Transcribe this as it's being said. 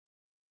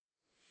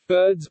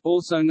Birds,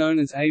 also known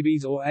as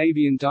aves or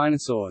avian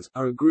dinosaurs,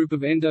 are a group of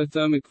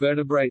endothermic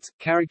vertebrates,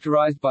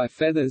 characterized by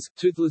feathers,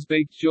 toothless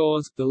beaked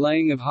jaws, the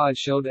laying of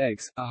hard-shelled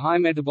eggs, a high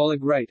metabolic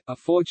rate, a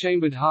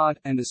four-chambered heart,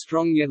 and a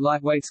strong yet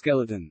lightweight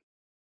skeleton.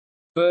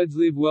 Birds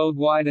live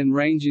worldwide and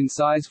range in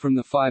size from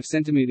the 5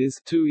 cm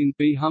 2 in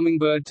bee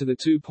hummingbird to the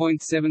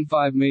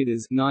 2.75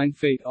 meters 9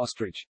 feet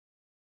ostrich.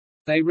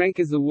 They rank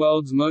as the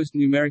world's most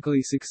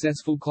numerically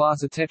successful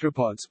class of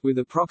tetrapods, with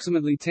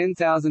approximately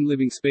 10,000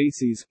 living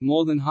species,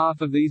 more than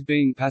half of these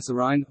being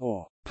passerine,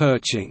 or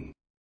perching,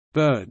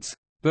 birds.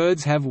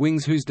 Birds have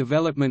wings whose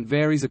development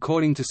varies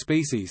according to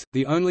species.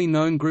 The only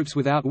known groups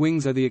without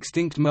wings are the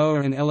extinct moa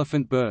and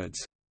elephant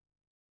birds.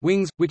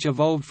 Wings, which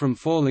evolved from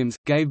forelimbs,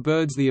 gave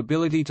birds the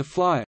ability to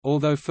fly,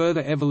 although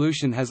further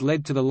evolution has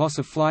led to the loss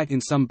of flight in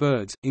some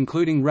birds,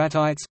 including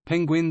ratites,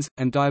 penguins,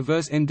 and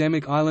diverse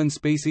endemic island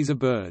species of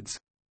birds.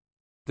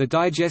 The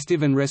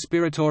digestive and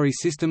respiratory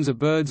systems of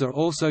birds are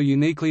also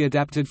uniquely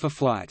adapted for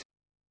flight.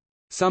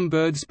 Some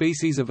bird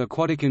species of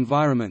aquatic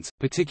environments,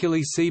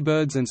 particularly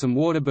seabirds and some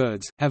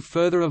waterbirds, have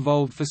further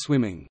evolved for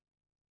swimming.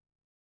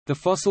 The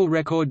fossil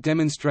record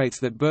demonstrates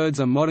that birds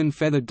are modern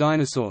feathered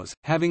dinosaurs,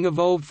 having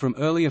evolved from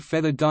earlier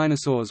feathered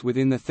dinosaurs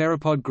within the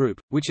theropod group,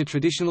 which are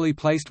traditionally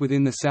placed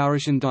within the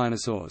Saurischian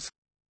dinosaurs.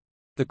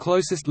 The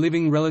closest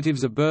living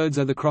relatives of birds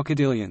are the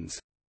crocodilians.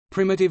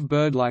 Primitive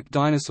bird-like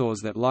dinosaurs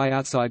that lie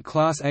outside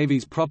class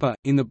Aves proper,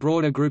 in the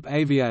broader group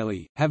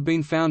Avialae, have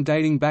been found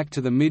dating back to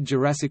the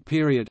mid-Jurassic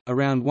period,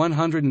 around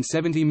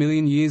 170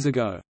 million years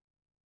ago.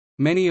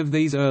 Many of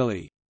these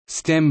early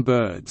stem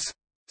birds,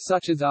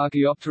 such as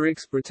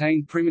Archaeopteryx,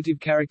 retained primitive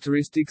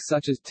characteristics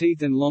such as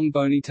teeth and long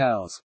bony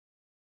tails.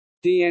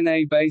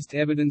 DNA-based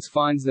evidence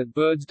finds that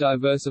birds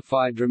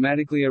diversified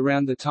dramatically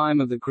around the time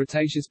of the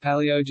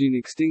Cretaceous-Paleogene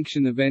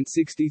extinction event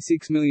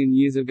 66 million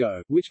years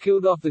ago, which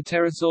killed off the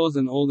pterosaurs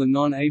and all the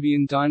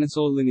non-avian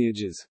dinosaur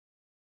lineages.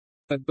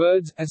 But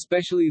birds,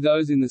 especially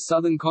those in the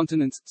southern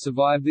continents,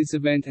 survived this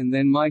event and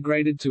then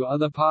migrated to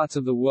other parts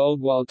of the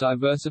world while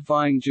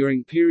diversifying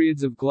during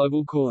periods of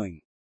global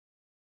cooling.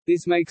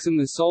 This makes them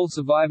the sole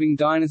surviving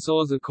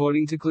dinosaurs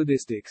according to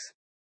cladistics.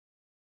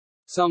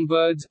 Some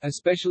birds,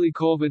 especially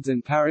corvids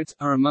and parrots,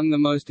 are among the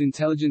most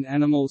intelligent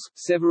animals.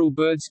 Several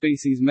bird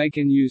species make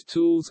and use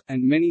tools,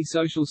 and many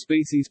social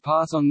species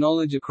pass on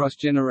knowledge across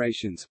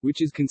generations,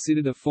 which is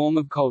considered a form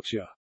of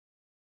culture.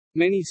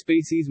 Many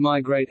species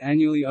migrate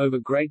annually over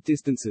great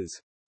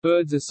distances.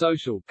 Birds are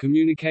social,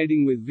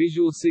 communicating with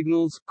visual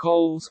signals,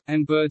 calls,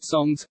 and bird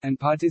songs, and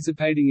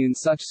participating in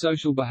such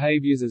social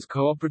behaviors as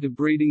cooperative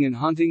breeding and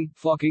hunting,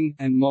 flocking,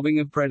 and mobbing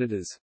of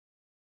predators.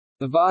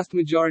 The vast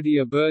majority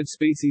of bird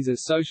species are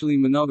socially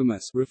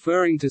monogamous,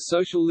 referring to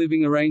social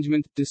living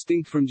arrangement,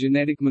 distinct from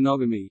genetic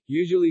monogamy,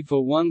 usually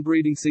for one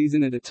breeding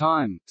season at a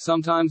time,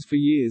 sometimes for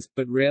years,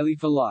 but rarely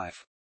for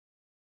life.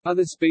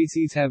 Other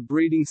species have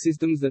breeding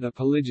systems that are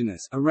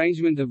polygynous,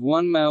 arrangement of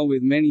one male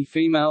with many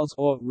females,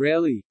 or,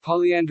 rarely,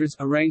 polyandrous,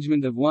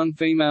 arrangement of one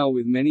female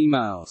with many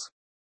males.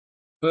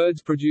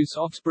 Birds produce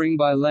offspring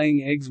by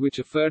laying eggs which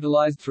are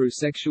fertilized through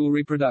sexual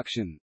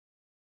reproduction.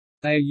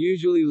 They are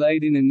usually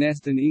laid in a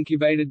nest and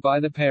incubated by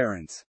the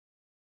parents.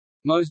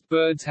 Most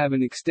birds have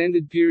an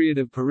extended period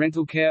of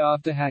parental care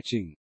after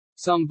hatching.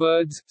 Some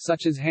birds,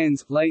 such as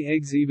hens, lay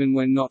eggs even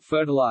when not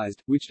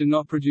fertilized, which do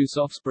not produce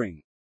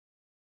offspring.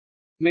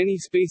 Many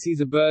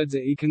species of birds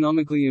are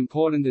economically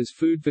important as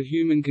food for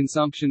human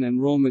consumption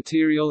and raw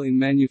material in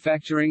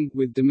manufacturing,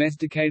 with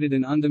domesticated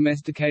and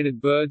undomesticated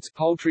birds,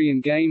 poultry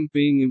and game,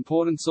 being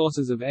important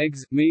sources of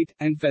eggs, meat,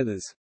 and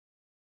feathers.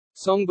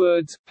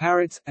 Songbirds,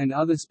 parrots, and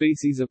other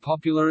species are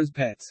popular as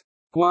pets.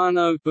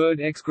 Guano, bird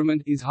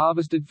excrement, is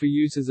harvested for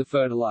use as a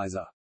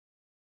fertilizer.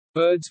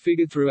 Birds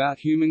figure throughout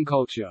human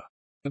culture.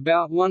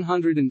 About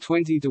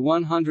 120 to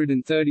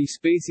 130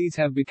 species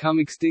have become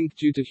extinct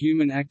due to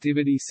human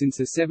activity since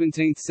the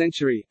 17th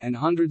century, and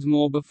hundreds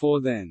more before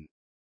then.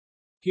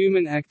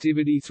 Human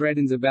activity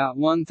threatens about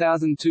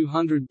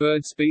 1,200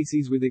 bird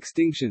species with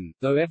extinction,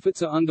 though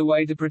efforts are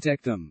underway to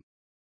protect them.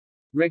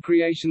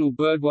 Recreational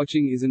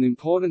birdwatching is an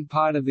important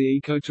part of the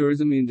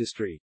ecotourism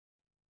industry.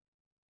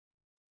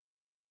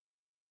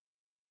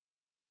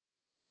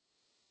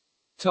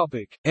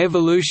 Topic: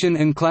 Evolution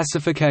and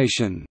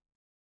classification.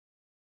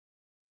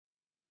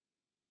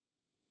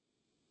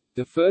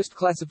 The first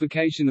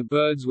classification of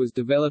birds was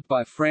developed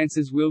by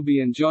Francis Wilby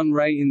and John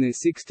Ray in their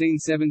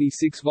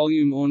 1676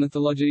 volume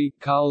Ornithology.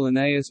 Carl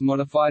Linnaeus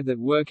modified that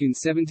work in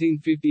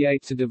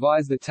 1758 to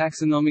devise the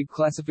taxonomic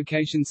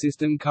classification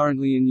system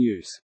currently in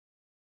use.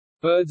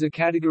 Birds are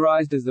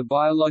categorized as the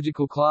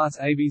biological class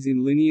Aves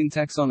in Linnean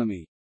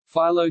taxonomy.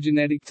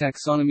 Phylogenetic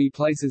taxonomy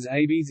places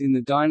Aves in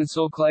the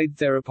dinosaur clade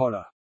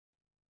Theropoda.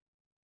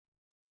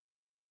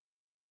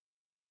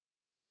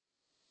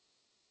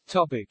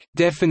 Topic: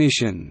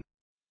 Definition.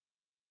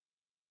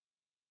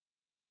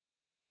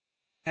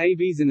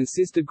 Aves and a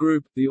sister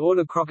group, the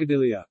order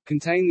Crocodilia,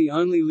 contain the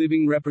only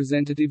living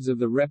representatives of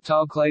the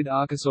reptile clade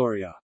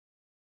Archosauria.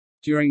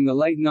 During the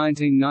late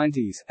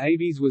 1990s,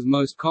 aves was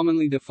most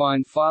commonly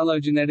defined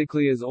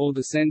phylogenetically as all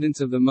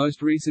descendants of the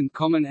most recent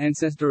common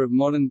ancestor of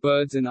modern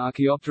birds and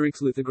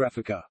Archaeopteryx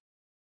lithographica.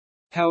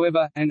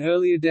 However, an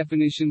earlier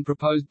definition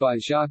proposed by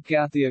Jacques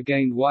Gauthier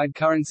gained wide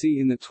currency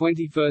in the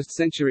 21st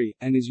century,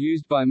 and is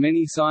used by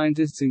many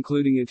scientists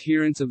including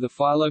adherents of the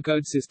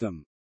phyllocode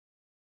system.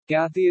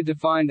 Gauthier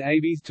defined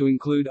aves to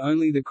include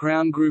only the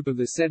crown group of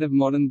the set of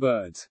modern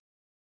birds.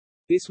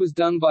 This was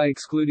done by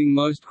excluding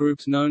most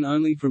groups known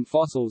only from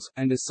fossils,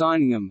 and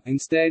assigning them,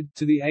 instead,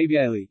 to the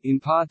Avialae,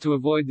 in part to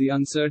avoid the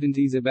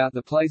uncertainties about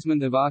the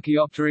placement of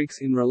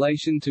Archaeopteryx in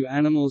relation to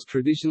animals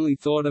traditionally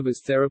thought of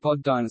as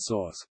theropod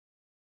dinosaurs.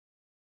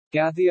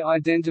 Gauthier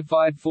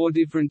identified 4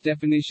 different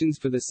definitions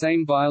for the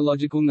same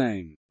biological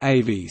name,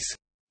 aves,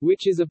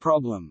 which is a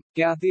problem.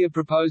 Gauthier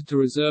proposed to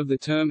reserve the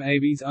term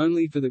aves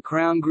only for the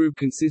crown group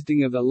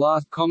consisting of the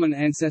last common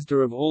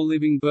ancestor of all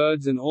living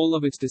birds and all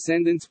of its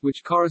descendants,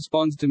 which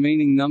corresponds to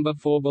meaning number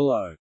 4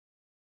 below.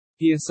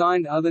 He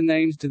assigned other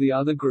names to the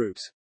other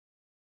groups.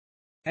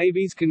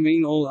 Aves can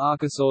mean all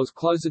archosaurs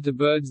closer to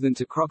birds than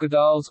to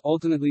crocodiles,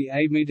 alternately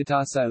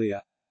Avemetatarsalia.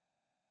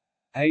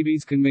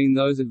 Aves can mean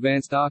those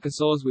advanced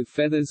archosaurs with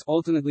feathers,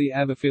 alternately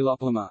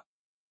Aviphiloploma.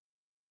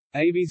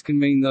 Aves can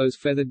mean those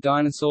feathered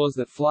dinosaurs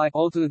that fly,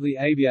 alternately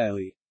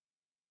Avialae.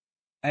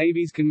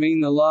 Aves can mean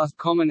the last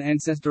common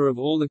ancestor of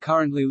all the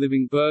currently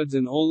living birds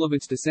and all of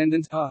its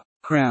descendants, a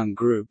crown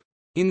group.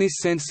 In this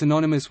sense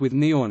synonymous with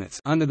neorniths.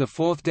 Under the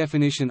 4th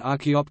definition,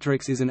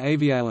 Archaeopteryx is an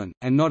avialan,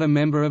 and not a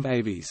member of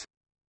aves.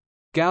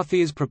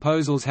 Gauthier's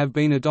proposals have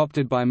been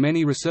adopted by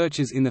many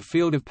researchers in the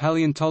field of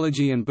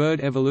paleontology and bird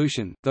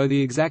evolution, though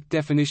the exact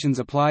definitions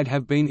applied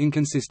have been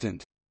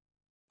inconsistent.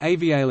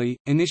 Avialae,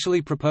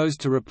 initially proposed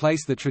to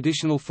replace the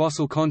traditional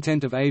fossil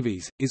content of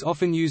aves, is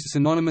often used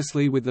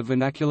synonymously with the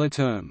vernacular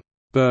term,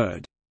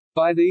 bird.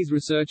 By these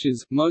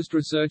researchers, most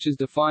researchers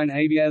define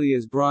Avialae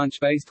as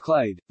branch-based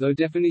clade, though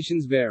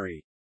definitions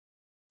vary.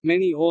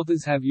 Many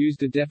authors have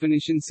used a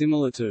definition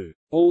similar to,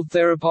 all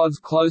theropods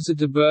closer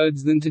to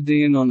birds than to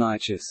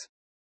Deinonychus.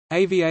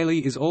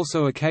 Avialae is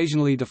also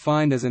occasionally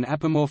defined as an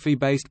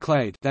apomorphy-based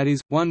clade, that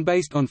is, one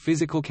based on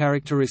physical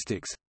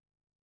characteristics.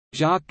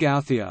 Jacques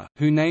Gauthier,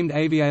 who named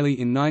Avialae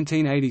in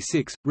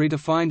 1986,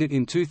 redefined it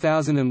in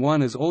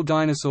 2001 as all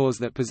dinosaurs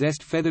that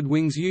possessed feathered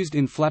wings used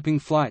in flapping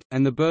flight,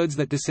 and the birds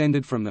that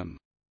descended from them.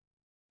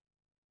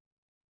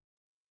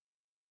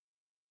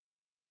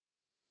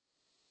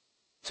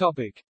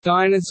 Topic: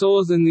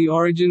 Dinosaurs and the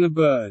origin of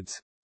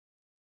birds.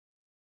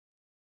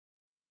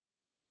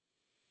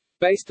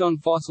 Based on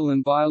fossil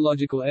and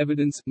biological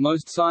evidence,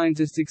 most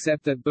scientists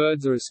accept that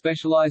birds are a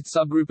specialized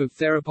subgroup of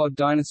theropod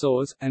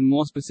dinosaurs, and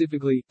more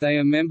specifically, they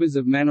are members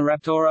of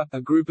Maniraptora,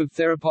 a group of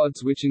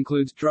theropods which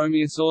includes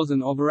dromaeosaurs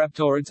and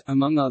oviraptorids,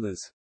 among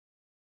others.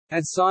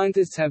 As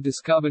scientists have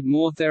discovered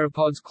more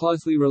theropods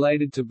closely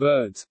related to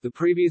birds, the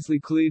previously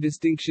clear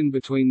distinction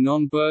between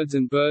non-birds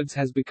and birds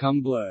has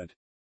become blurred.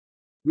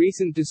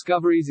 Recent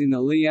discoveries in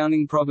the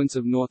Liaoning province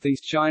of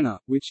northeast China,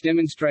 which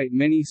demonstrate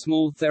many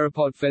small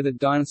theropod feathered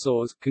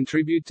dinosaurs,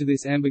 contribute to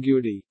this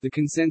ambiguity. The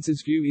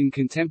consensus view in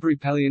contemporary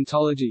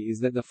paleontology is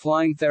that the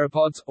flying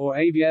theropods, or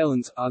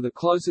avialans, are the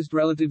closest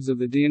relatives of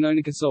the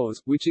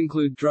Deinonychosaurs, which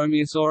include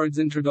dromaeosaurids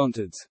and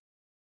troodontids.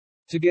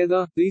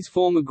 Together, these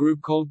form a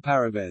group called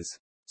Paraves.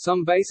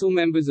 Some basal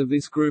members of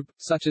this group,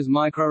 such as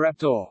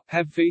Microraptor,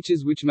 have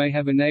features which may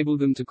have enabled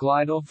them to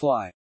glide or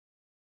fly.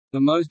 The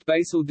most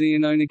basal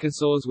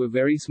Deinonychosaurs were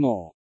very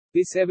small.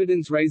 This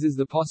evidence raises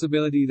the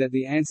possibility that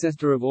the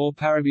ancestor of all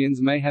paravians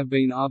may have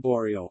been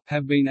arboreal,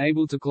 have been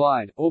able to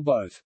glide, or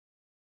both.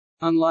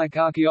 Unlike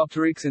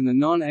Archaeopteryx and the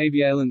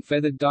non-avialan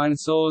feathered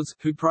dinosaurs,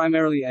 who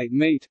primarily ate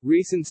meat,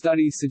 recent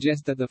studies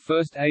suggest that the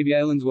first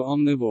avialans were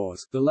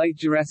omnivores. The late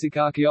Jurassic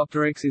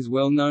Archaeopteryx is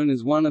well known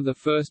as one of the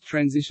first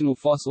transitional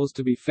fossils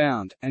to be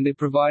found, and it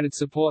provided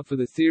support for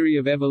the theory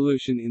of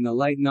evolution in the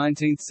late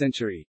 19th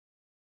century.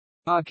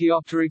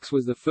 Archaeopteryx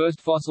was the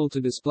first fossil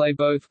to display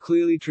both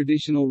clearly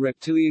traditional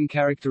reptilian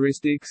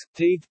characteristics,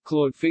 teeth,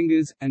 clawed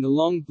fingers, and a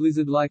long,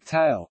 lizard-like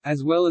tail,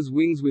 as well as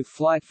wings with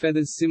flight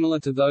feathers similar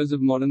to those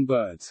of modern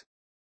birds.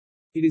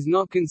 It is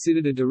not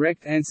considered a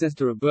direct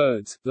ancestor of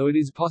birds, though it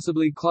is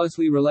possibly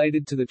closely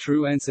related to the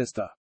true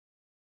ancestor.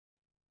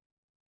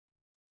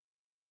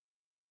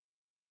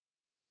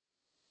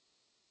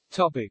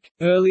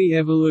 Early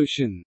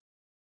evolution.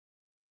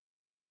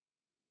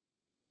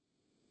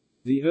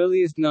 The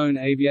earliest known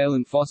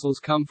avialan fossils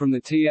come from the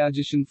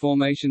Tiaozhishan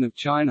Formation of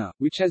China,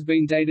 which has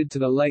been dated to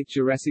the late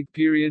Jurassic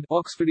period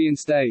Oxfordian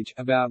stage,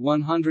 about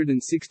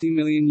 160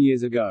 million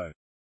years ago.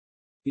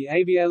 The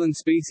avialan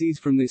species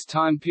from this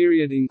time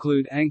period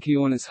include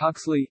Anchiornis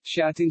huxley,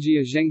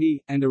 Xiaotingia zhengyi,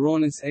 and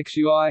Aornis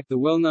xui. The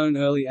well-known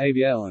early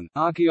avialan,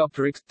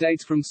 Archaeopteryx,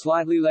 dates from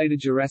slightly later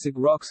Jurassic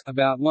rocks,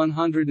 about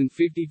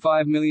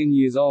 155 million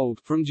years old,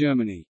 from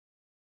Germany.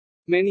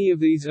 Many of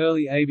these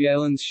early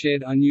avialans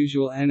shared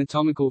unusual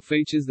anatomical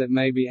features that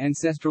may be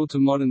ancestral to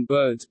modern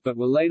birds, but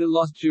were later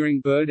lost during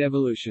bird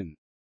evolution.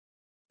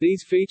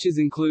 These features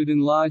include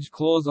enlarged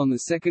claws on the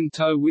second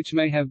toe which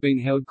may have been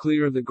held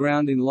clear of the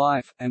ground in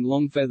life, and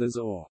long feathers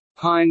or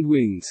hind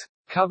wings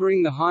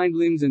covering the hind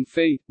limbs and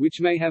feet, which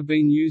may have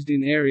been used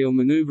in aerial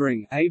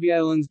maneuvering.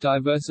 Avialans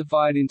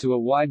diversified into a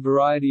wide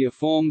variety of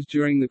forms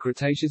during the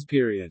Cretaceous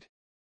period.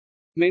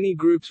 Many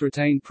groups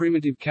retained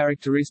primitive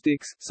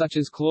characteristics, such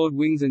as clawed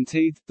wings and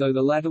teeth, though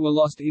the latter were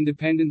lost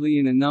independently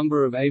in a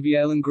number of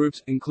avialan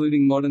groups,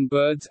 including modern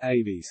birds,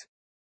 aves.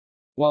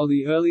 While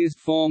the earliest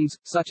forms,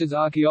 such as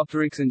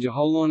Archaeopteryx and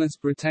Geholornis,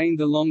 retained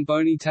the long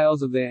bony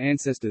tails of their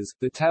ancestors,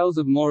 the tails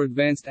of more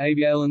advanced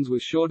avialans were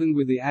shortened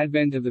with the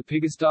advent of the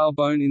pygostyle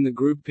bone in the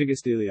group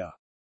Pygostelia.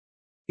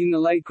 In the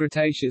late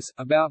Cretaceous,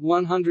 about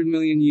 100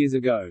 million years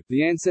ago,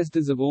 the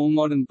ancestors of all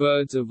modern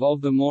birds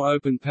evolved a more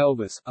open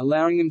pelvis,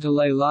 allowing them to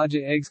lay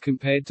larger eggs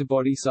compared to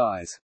body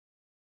size.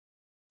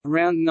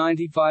 Around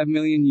 95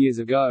 million years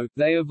ago,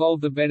 they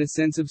evolved a better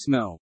sense of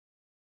smell.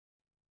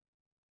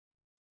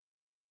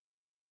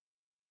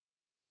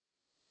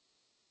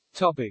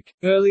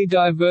 Early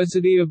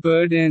diversity of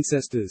bird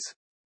ancestors.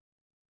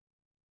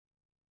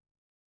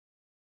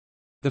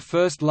 The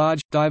first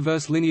large,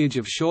 diverse lineage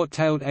of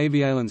short-tailed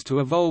avialans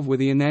to evolve were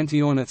the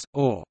enantiorniths,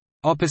 or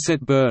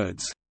opposite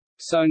birds,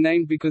 so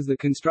named because the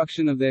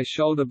construction of their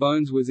shoulder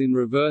bones was in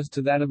reverse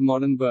to that of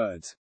modern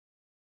birds.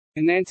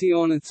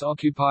 Enantiorniths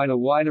occupied a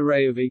wide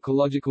array of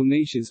ecological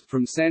niches,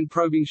 from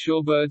sand-probing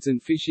shorebirds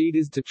and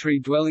fish-eaters to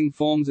tree-dwelling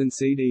forms and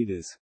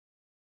seed-eaters.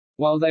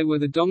 While they were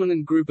the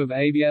dominant group of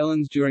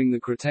avialans during the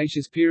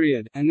Cretaceous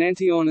period,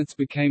 enantiorniths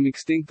became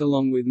extinct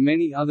along with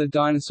many other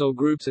dinosaur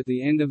groups at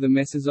the end of the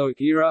Mesozoic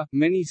era.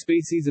 Many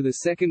species are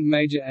the second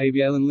major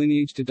avialan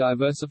lineage to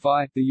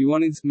diversify, the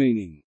euonids,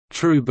 meaning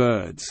true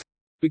birds,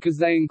 because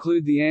they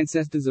include the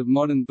ancestors of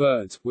modern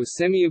birds, were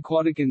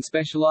semi-aquatic and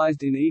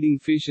specialized in eating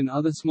fish and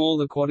other small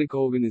aquatic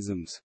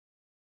organisms.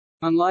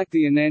 Unlike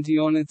the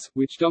enantiorniths,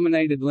 which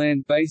dominated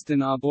land-based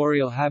and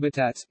arboreal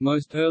habitats,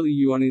 most early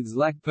euonids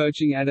lacked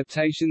perching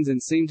adaptations and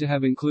seem to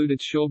have included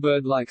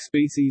shorebird-like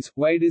species,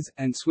 waders,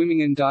 and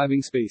swimming and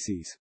diving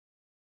species.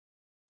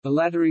 The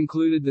latter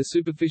included the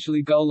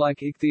superficially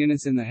gull-like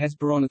Ichthyornis and the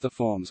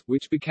Hesperornithiforms,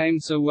 which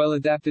became so well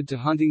adapted to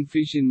hunting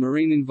fish in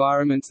marine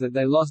environments that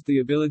they lost the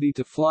ability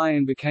to fly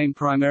and became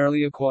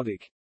primarily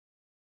aquatic.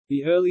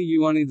 The early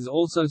euonids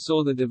also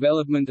saw the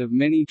development of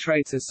many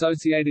traits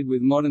associated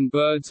with modern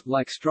birds,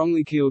 like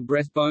strongly keeled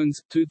breastbones,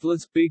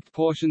 toothless, beaked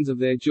portions of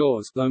their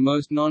jaws, though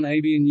most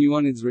non-avian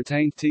euonids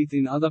retained teeth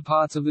in other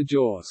parts of the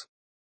jaws.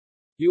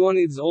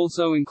 Euonids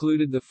also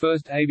included the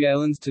first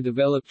avialans to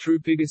develop true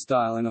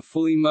pygostyle and a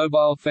fully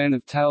mobile fan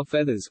of tail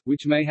feathers,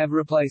 which may have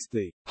replaced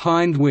the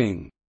hind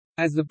wing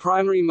as the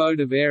primary mode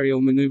of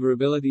aerial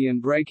maneuverability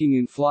and braking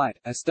in flight.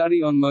 A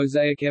study on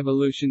mosaic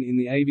evolution in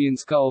the avian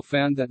skull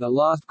found that the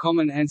last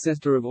common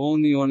ancestor of all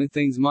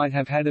neornithines might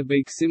have had a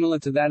beak similar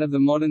to that of the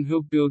modern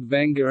hook-billed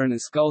vanga and a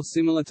skull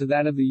similar to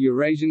that of the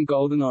Eurasian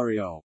golden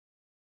oriole.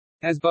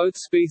 As both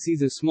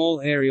species are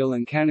small aerial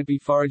and canopy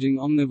foraging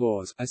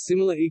omnivores, a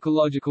similar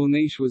ecological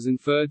niche was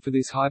inferred for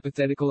this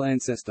hypothetical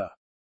ancestor.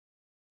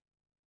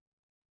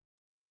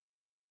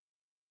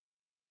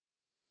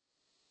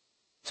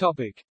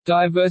 Topic: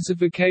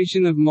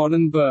 Diversification of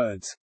modern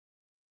birds.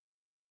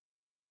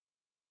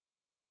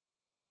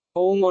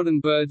 All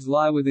modern birds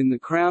lie within the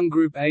crown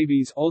group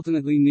Aves,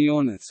 alternately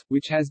Neorniths,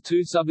 which has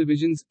two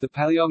subdivisions, the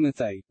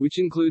Paleognathai, which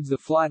includes the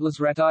flightless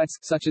ratites,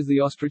 such as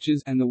the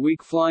ostriches, and the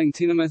weak-flying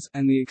tinamous,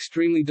 and the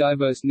extremely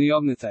diverse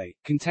Neognathai,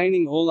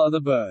 containing all other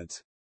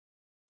birds.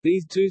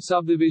 These two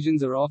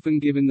subdivisions are often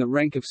given the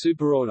rank of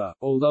superorder,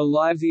 although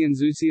Livesey and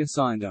Zusi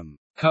assigned them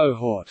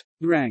cohort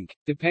rank.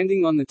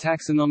 Depending on the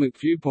taxonomic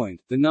viewpoint,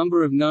 the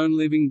number of known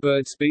living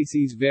bird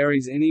species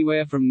varies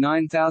anywhere from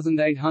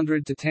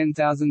 9,800 to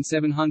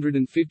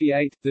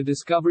 10,758. The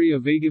discovery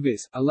of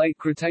Vegavis, a late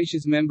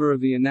Cretaceous member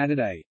of the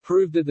Anatidae,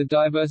 proved that the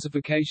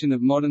diversification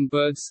of modern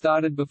birds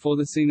started before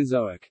the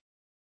Cenozoic.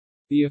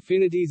 The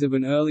affinities of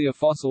an earlier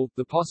fossil,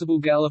 the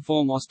possible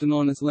Galliform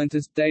Ostenornis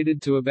lentis,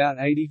 dated to about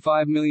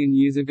 85 million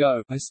years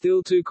ago, are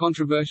still too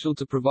controversial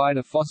to provide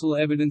a fossil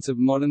evidence of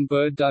modern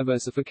bird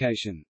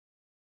diversification.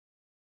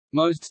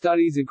 Most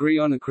studies agree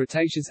on a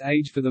Cretaceous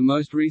age for the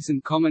most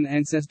recent common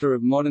ancestor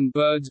of modern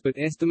birds, but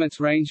estimates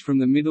range from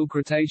the Middle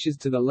Cretaceous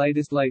to the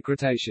latest Late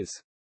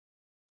Cretaceous.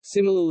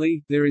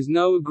 Similarly, there is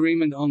no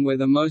agreement on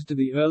whether most of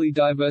the early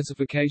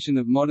diversification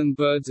of modern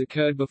birds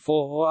occurred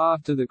before or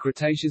after the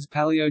Cretaceous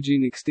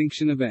Paleogene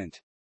extinction event.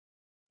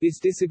 This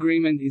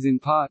disagreement is in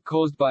part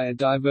caused by a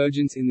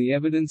divergence in the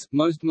evidence.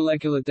 Most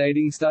molecular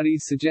dating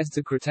studies suggest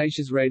a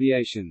Cretaceous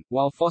radiation,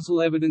 while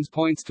fossil evidence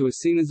points to a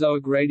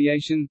Cenozoic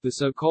radiation, the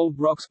so-called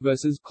rocks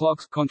versus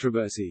clocks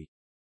controversy.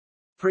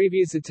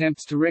 Previous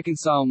attempts to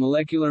reconcile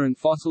molecular and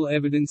fossil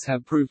evidence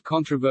have proved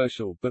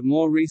controversial, but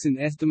more recent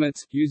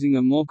estimates, using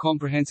a more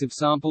comprehensive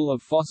sample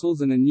of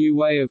fossils and a new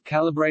way of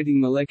calibrating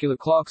molecular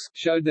clocks,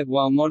 showed that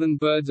while modern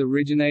birds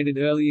originated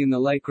early in the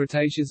late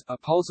Cretaceous, a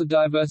pulse of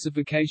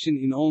diversification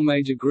in all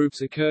major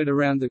groups occurred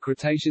around the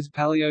Cretaceous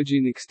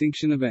Paleogene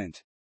extinction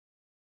event.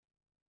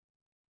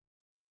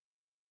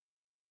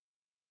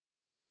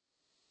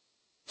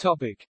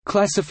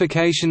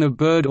 Classification of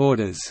bird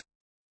orders.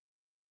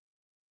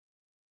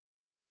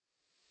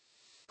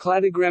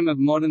 Cladogram of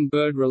modern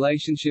bird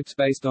relationships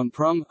based on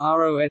Prom,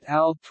 Aro et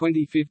al.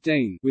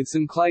 2015, with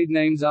some clade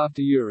names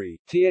after Urey,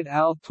 T et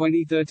al.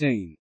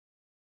 2013.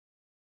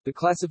 The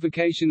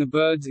classification of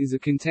birds is a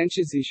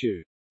contentious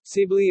issue.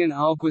 Sibley and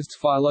Ahlquist's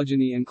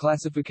Phylogeny and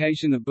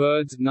Classification of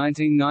Birds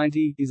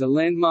 1990 is a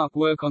landmark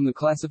work on the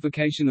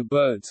classification of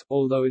birds,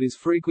 although it is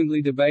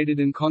frequently debated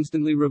and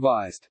constantly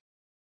revised.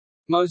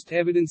 Most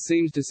evidence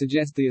seems to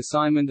suggest the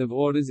assignment of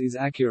orders is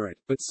accurate,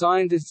 but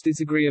scientists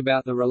disagree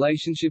about the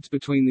relationships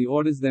between the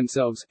orders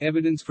themselves.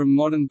 Evidence from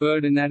modern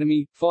bird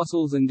anatomy,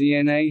 fossils, and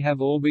DNA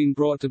have all been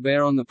brought to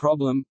bear on the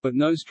problem, but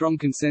no strong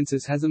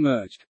consensus has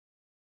emerged.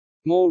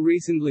 More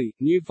recently,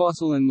 new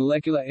fossil and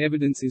molecular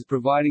evidence is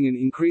providing an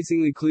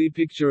increasingly clear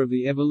picture of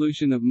the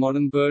evolution of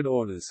modern bird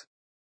orders.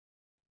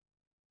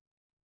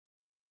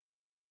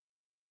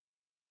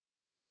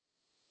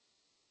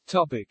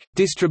 Topic: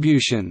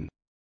 Distribution.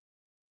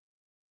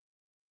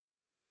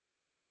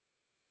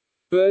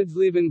 Birds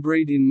live and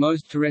breed in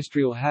most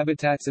terrestrial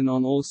habitats and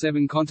on all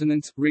 7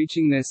 continents,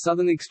 reaching their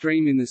southern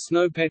extreme in the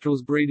snow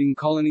petrels breeding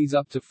colonies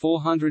up to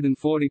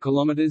 440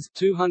 kilometers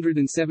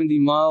 (270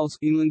 miles)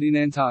 inland in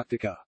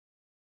Antarctica.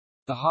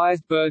 The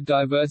highest bird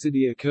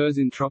diversity occurs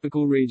in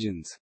tropical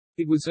regions.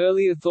 It was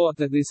earlier thought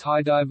that this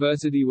high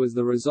diversity was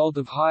the result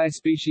of higher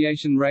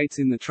speciation rates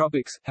in the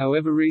tropics,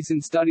 however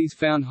recent studies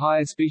found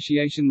higher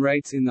speciation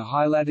rates in the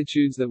high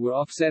latitudes that were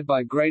offset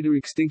by greater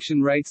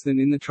extinction rates than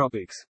in the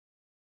tropics.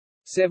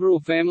 Several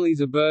families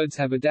of birds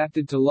have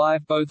adapted to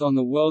life both on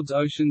the world's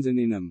oceans and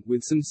in them,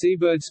 with some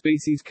seabird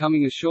species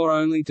coming ashore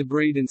only to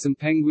breed, and some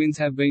penguins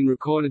have been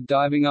recorded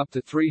diving up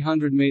to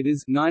 300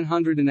 meters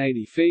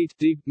 (980 feet)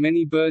 deep.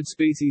 Many bird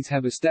species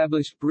have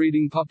established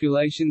breeding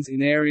populations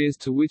in areas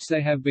to which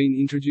they have been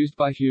introduced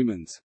by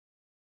humans.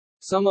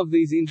 Some of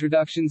these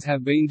introductions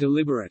have been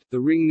deliberate.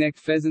 The ring-necked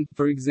pheasant,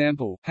 for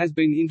example, has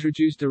been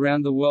introduced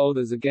around the world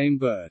as a game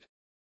bird.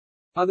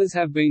 Others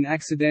have been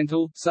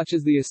accidental, such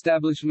as the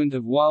establishment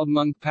of wild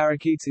monk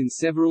parakeets in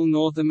several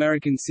North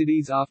American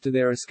cities after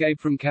their escape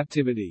from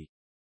captivity.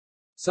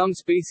 Some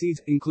species,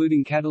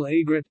 including cattle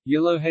egret,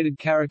 yellow-headed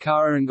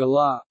caracara and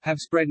galah, have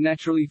spread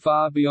naturally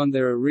far beyond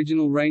their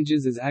original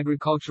ranges as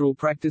agricultural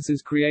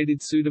practices created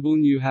suitable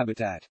new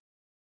habitat.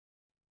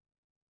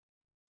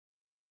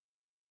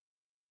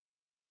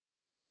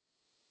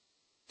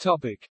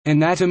 Topic: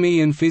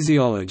 Anatomy and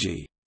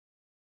physiology.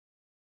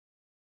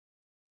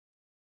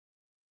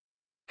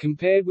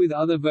 Compared with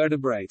other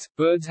vertebrates,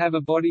 birds have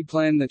a body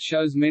plan that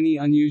shows many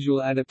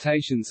unusual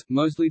adaptations,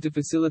 mostly to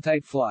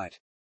facilitate flight.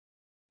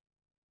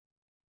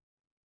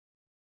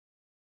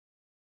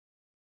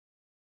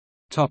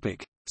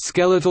 Topic: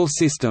 Skeletal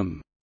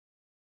system.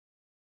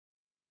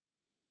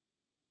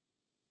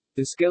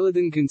 The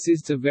skeleton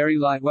consists of very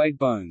lightweight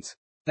bones.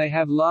 They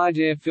have large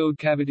air-filled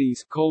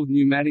cavities, called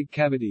pneumatic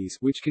cavities,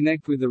 which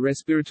connect with the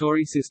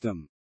respiratory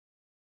system.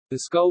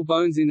 The skull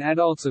bones in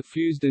adults are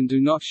fused and do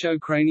not show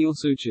cranial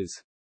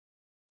sutures.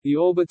 The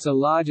orbits are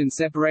large and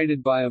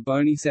separated by a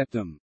bony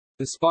septum.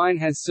 The spine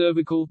has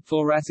cervical,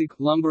 thoracic,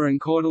 lumbar and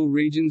caudal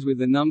regions with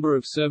the number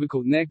of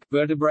cervical neck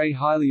vertebrae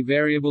highly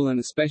variable and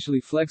especially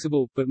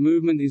flexible, but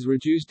movement is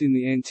reduced in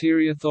the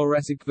anterior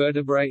thoracic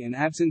vertebrae and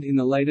absent in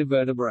the later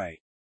vertebrae.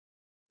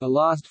 The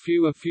last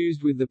few are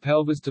fused with the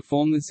pelvis to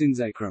form the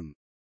synsacrum.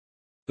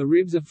 The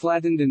ribs are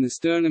flattened and the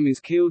sternum is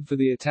keeled for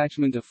the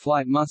attachment of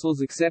flight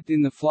muscles except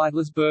in the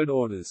flightless bird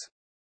orders.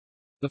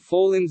 The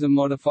forelimbs are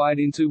modified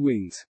into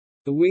wings.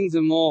 The wings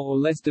are more or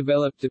less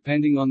developed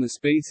depending on the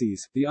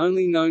species. The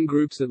only known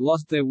groups that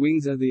lost their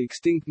wings are the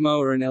extinct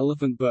moa and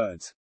elephant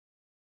birds.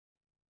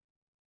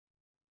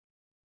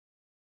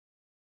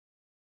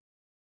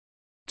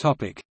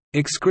 Topic: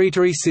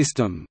 Excretory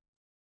system.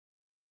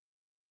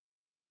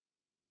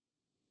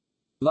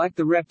 Like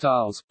the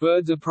reptiles,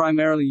 birds are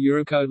primarily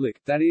uricodelic,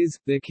 that is,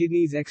 their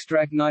kidneys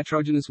extract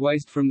nitrogenous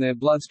waste from their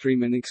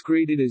bloodstream and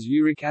excrete it as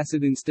uric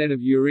acid instead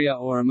of urea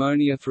or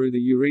ammonia through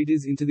the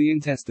ureters into the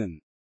intestine.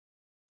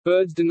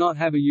 Birds do not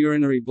have a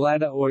urinary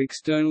bladder or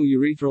external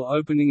urethral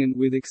opening and,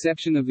 with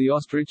exception of the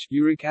ostrich,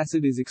 uric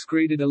acid is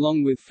excreted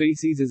along with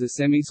feces as a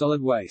semi-solid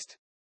waste.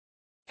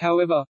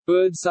 However,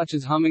 birds such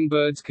as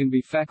hummingbirds can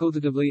be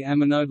facultatively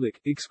ammonodelic,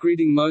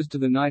 excreting most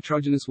of the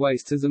nitrogenous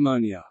wastes as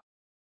ammonia.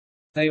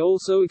 They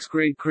also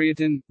excrete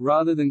creatine,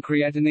 rather than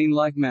creatinine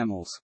like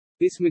mammals.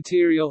 This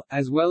material,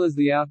 as well as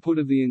the output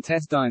of the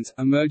intestines,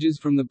 emerges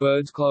from the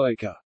bird's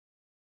cloaca.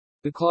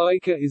 The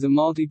cloaca is a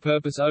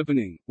multi-purpose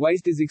opening.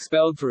 Waste is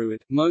expelled through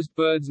it, most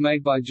birds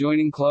mate by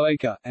joining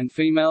cloaca, and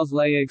females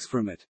lay eggs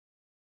from it.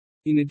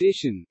 In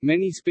addition,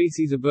 many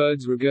species of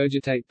birds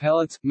regurgitate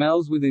pellets,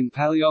 males within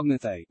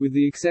Paleognathai with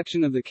the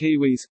exception of the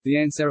kiwis, the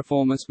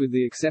Anseriformes with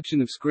the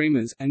exception of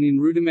screamers, and in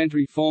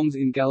rudimentary forms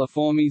in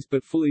Galliformes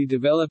but fully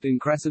developed in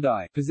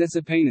Crassidae, possess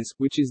a penis,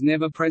 which is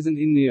never present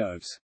in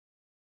neoves.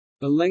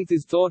 The length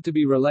is thought to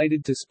be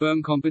related to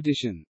sperm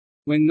competition.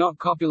 When not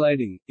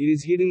copulating, it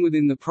is hidden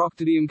within the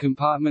proctidium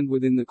compartment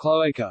within the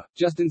cloaca,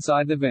 just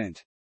inside the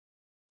vent.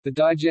 The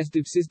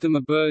digestive system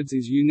of birds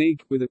is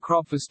unique, with a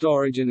crop for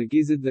storage and a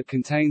gizzard that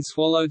contains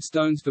swallowed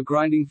stones for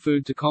grinding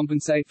food to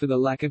compensate for the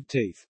lack of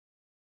teeth.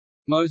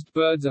 Most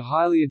birds are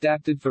highly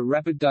adapted for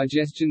rapid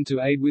digestion to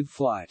aid with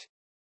flight.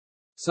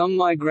 Some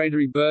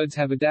migratory birds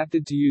have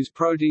adapted to use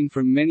protein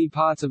from many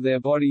parts of their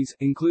bodies,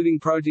 including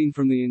protein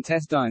from the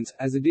intestines,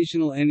 as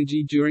additional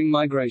energy during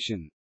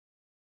migration.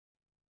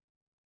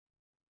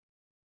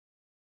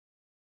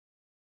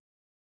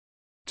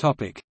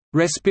 Topic: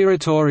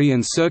 Respiratory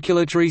and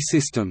circulatory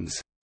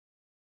systems.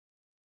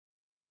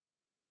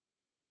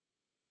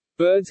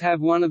 Birds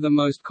have one of the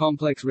most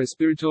complex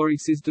respiratory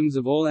systems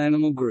of all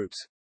animal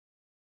groups.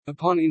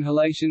 Upon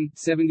inhalation,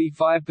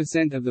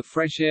 75% of the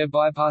fresh air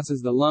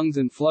bypasses the lungs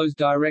and flows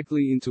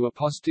directly into a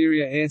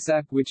posterior air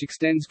sac which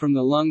extends from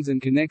the lungs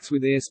and connects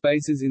with air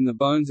spaces in the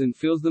bones and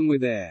fills them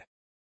with air.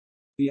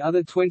 The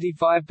other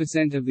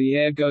 25% of the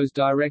air goes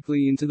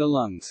directly into the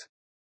lungs.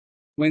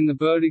 When the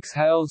bird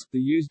exhales, the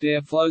used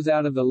air flows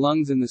out of the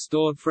lungs and the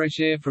stored fresh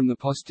air from the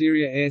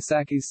posterior air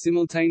sac is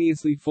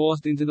simultaneously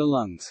forced into the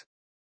lungs.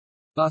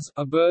 Thus,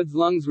 a bird's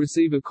lungs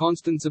receive a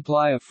constant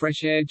supply of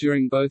fresh air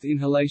during both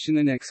inhalation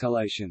and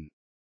exhalation.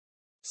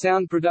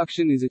 Sound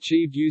production is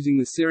achieved using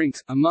the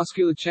syrinx, a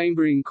muscular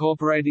chamber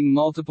incorporating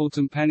multiple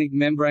tympanic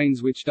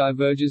membranes which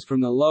diverges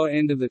from the lower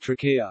end of the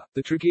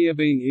trachea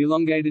being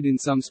elongated in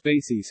some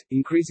species,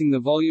 increasing the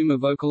volume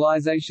of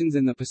vocalizations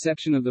and the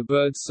perception of the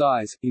bird's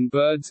size. In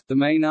birds, the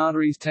main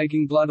arteries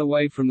taking blood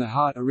away from the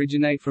heart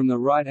originate from the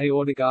right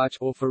aortic arch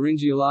or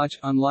pharyngeal arch,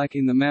 unlike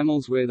in the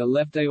mammals where the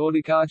left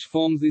aortic arch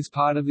forms this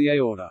part of the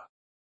aorta.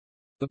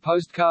 The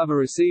postcava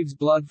receives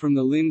blood from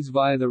the limbs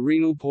via the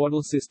renal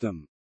portal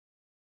system.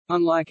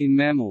 Unlike in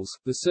mammals,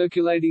 the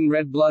circulating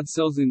red blood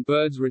cells in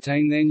birds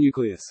retain their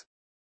nucleus.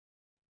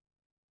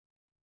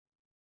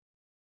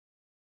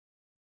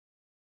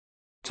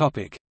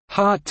 Topic: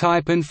 Heart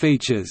type and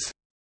features.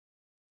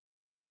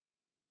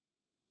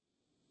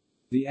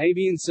 The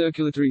avian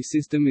circulatory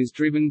system is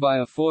driven by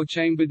a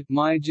four-chambered,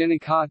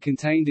 myogenic heart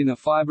contained in a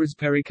fibrous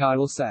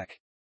pericardial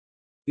sac.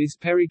 This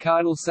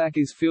pericardial sac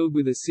is filled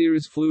with a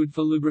serous fluid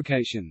for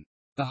lubrication.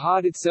 The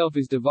heart itself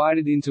is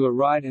divided into a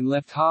right and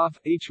left half,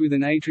 each with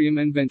an atrium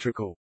and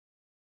ventricle.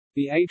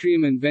 The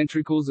atrium and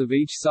ventricles of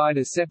each side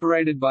are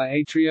separated by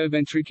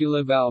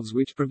atrioventricular valves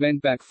which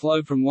prevent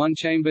backflow from one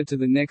chamber to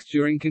the next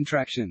during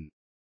contraction.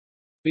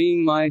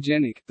 Being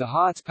myogenic, the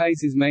heart's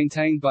pace is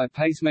maintained by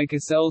pacemaker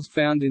cells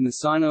found in the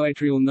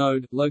sinoatrial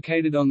node,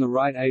 located on the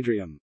right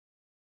atrium.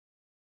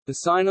 The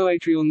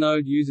sinoatrial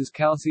node uses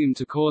calcium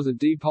to cause a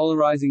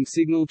depolarizing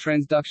signal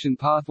transduction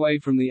pathway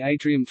from the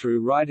atrium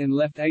through right and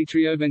left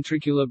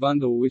atrioventricular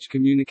bundle which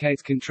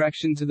communicates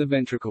contraction to the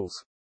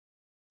ventricles.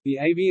 The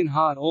avian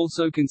heart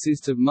also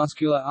consists of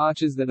muscular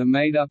arches that are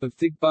made up of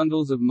thick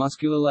bundles of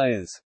muscular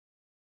layers.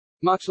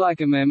 Much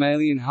like a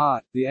mammalian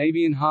heart, the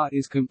avian heart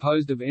is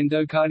composed of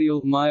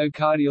endocardial,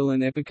 myocardial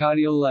and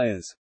epicardial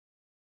layers.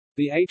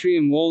 The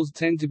atrium walls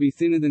tend to be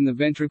thinner than the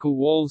ventricle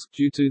walls,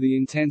 due to the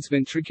intense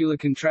ventricular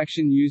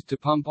contraction used to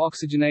pump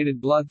oxygenated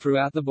blood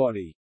throughout the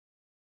body.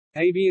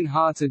 Avian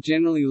hearts are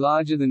generally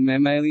larger than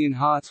mammalian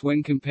hearts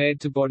when compared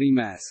to body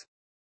mass.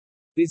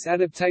 This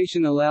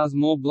adaptation allows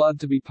more blood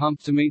to be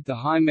pumped to meet the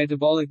high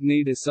metabolic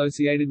need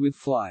associated with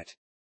flight.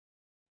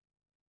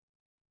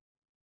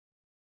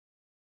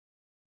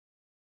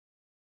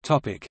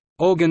 Topic: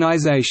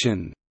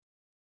 Organization.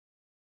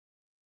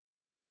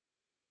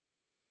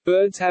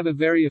 Birds have a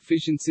very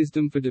efficient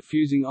system for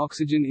diffusing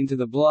oxygen into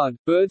the blood.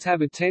 Birds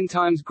have a 10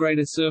 times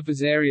greater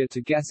surface area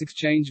to gas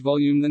exchange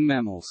volume than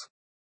mammals.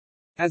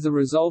 As a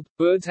result,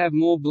 birds have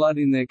more blood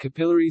in their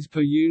capillaries per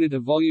unit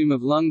of volume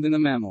of lung than a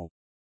mammal.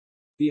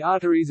 The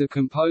arteries are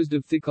composed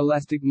of thick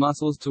elastic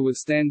muscles to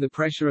withstand the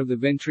pressure of the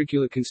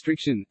ventricular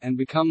constriction, and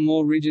become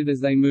more rigid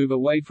as they move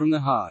away from the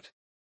heart.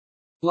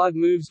 Blood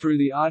moves through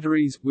the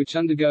arteries, which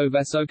undergo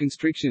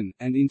vasoconstriction,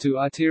 and into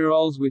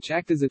arterioles which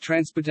act as a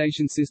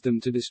transportation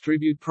system to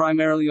distribute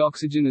primarily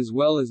oxygen as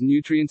well as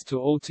nutrients to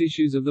all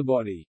tissues of the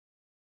body.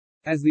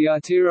 As the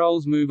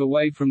arterioles move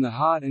away from the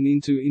heart and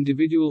into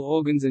individual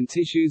organs and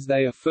tissues,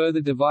 they are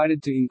further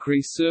divided to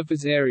increase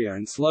surface area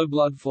and slow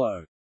blood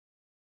flow.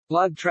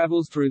 Blood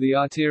travels through the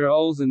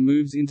arterioles and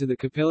moves into the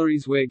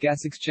capillaries where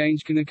gas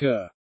exchange can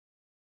occur.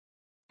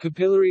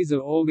 Capillaries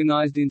are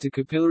organized into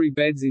capillary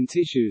beds in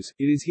tissues.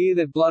 It is here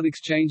that blood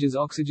exchanges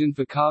oxygen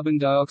for carbon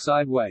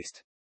dioxide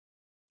waste.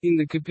 In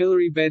the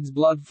capillary beds,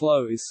 blood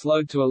flow is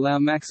slowed to allow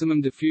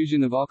maximum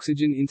diffusion of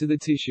oxygen into the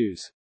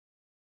tissues.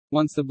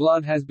 Once the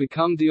blood has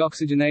become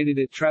deoxygenated,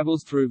 it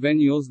travels through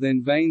venules,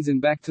 then veins,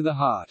 and back to the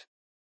heart.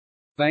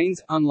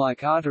 Veins,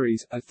 unlike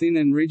arteries, are thin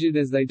and rigid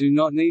as they do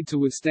not need to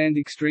withstand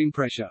extreme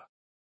pressure.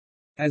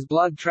 As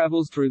blood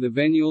travels through the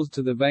venules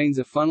to the veins,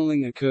 a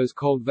funneling occurs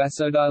called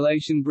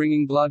vasodilation,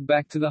 bringing blood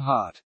back to the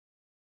heart.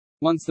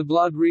 Once the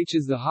blood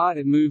reaches the heart,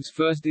 it moves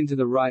first into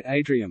the right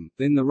atrium,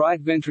 then the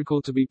right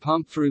ventricle to be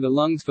pumped through the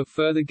lungs for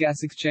further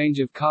gas exchange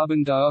of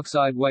carbon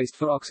dioxide waste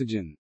for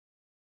oxygen.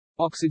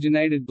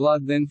 Oxygenated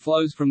blood then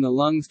flows from the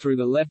lungs through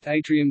the left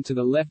atrium to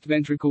the left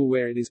ventricle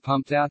where it is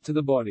pumped out to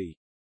the body.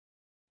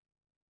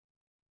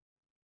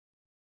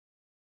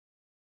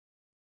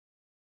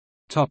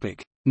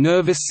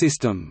 Nervous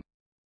system.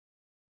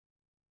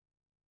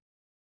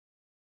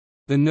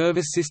 The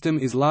nervous system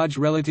is large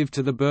relative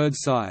to the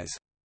bird's size.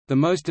 The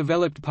most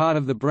developed part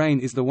of the brain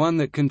is the one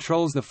that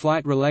controls the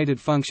flight-related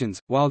functions,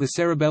 while the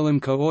cerebellum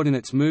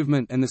coordinates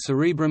movement and the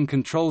cerebrum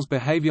controls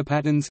behavior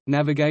patterns,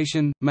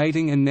 navigation,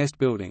 mating and nest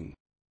building.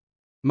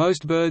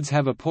 Most birds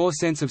have a poor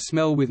sense of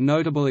smell, with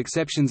notable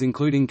exceptions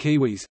including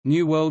kiwis,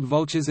 New World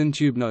vultures and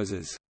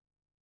tubenoses.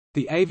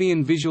 The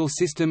avian visual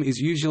system is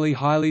usually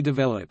highly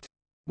developed.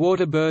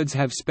 Water birds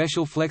have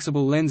special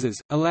flexible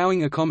lenses,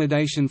 allowing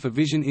accommodation for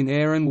vision in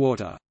air and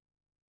water.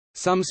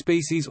 Some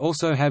species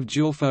also have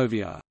dual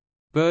fovea.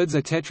 Birds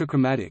are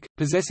tetrachromatic,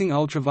 possessing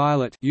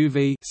ultraviolet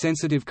 (UV)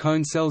 sensitive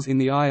cone cells in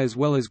the eye as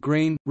well as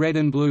green, red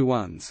and blue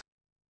ones.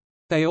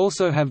 They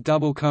also have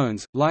double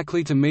cones,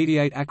 likely to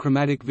mediate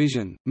achromatic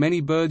vision.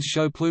 Many birds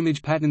show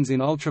plumage patterns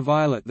in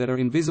ultraviolet that are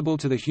invisible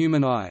to the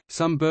human eye.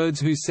 Some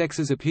birds whose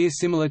sexes appear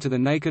similar to the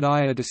naked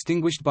eye are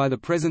distinguished by the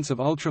presence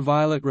of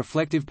ultraviolet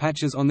reflective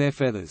patches on their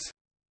feathers.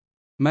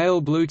 Male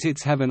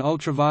bluetits have an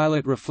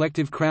ultraviolet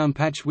reflective crown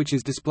patch which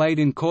is displayed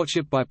in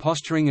courtship by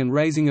posturing and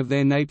raising of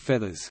their nape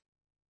feathers.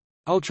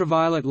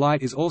 Ultraviolet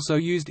light is also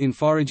used in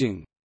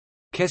foraging.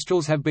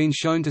 Kestrels have been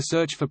shown to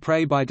search for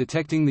prey by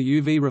detecting the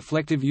UV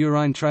reflective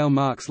urine trail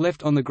marks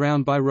left on the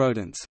ground by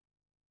rodents.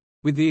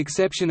 With the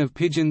exception of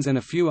pigeons and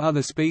a few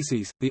other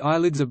species, the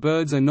eyelids of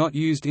birds are not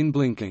used in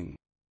blinking.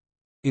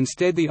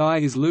 Instead, the eye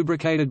is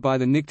lubricated by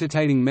the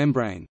nictitating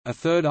membrane, a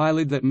third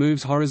eyelid that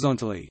moves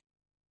horizontally.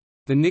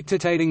 The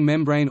nictitating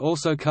membrane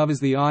also covers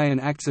the eye and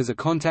acts as a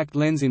contact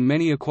lens in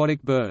many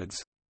aquatic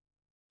birds.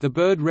 The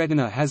bird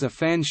retina has a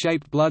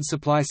fan-shaped blood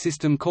supply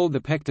system called the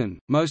pecten.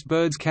 Most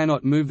birds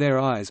cannot move their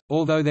eyes,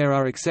 although there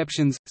are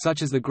exceptions,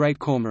 such as the great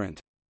cormorant.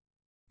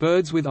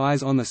 Birds with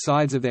eyes on the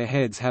sides of their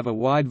heads have a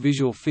wide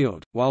visual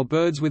field, while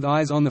birds with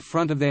eyes on the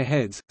front of their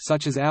heads,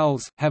 such as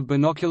owls, have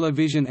binocular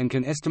vision and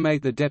can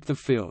estimate the depth of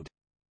field.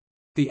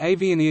 The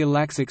avian ear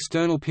lacks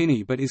external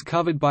pinnae but is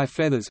covered by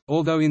feathers,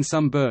 although in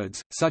some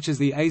birds, such as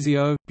the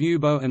azeo,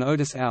 bubo and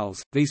otis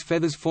owls, these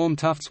feathers form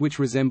tufts which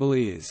resemble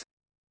ears.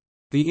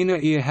 The inner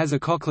ear has a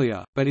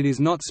cochlea, but it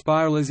is not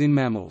spiral as in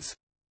mammals.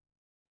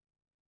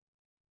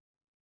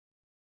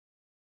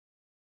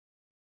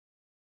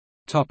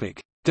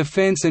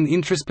 Defense and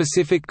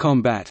intraspecific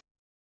combat.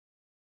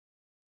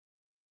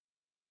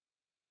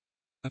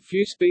 A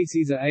few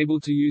species are able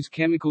to use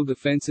chemical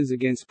defenses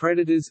against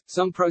predators,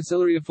 some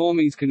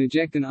Procellariiformes can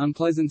eject an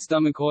unpleasant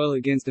stomach oil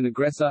against an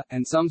aggressor,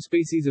 and some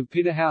species of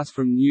pitahousse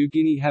from New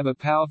Guinea have a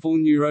powerful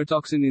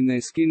neurotoxin in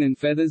their skin and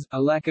feathers.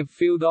 A lack of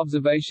field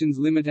observations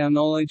limit our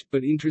knowledge,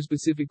 but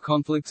intraspecific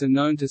conflicts are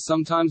known to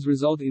sometimes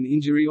result in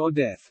injury or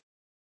death.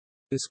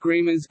 The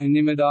screamers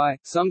Animadae,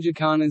 some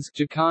jacanas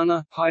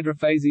Jacana,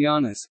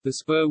 Hydrophasianus, the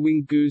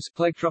spur-winged goose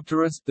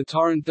Plectropterus, the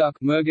torrent duck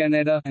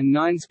Merganetta, and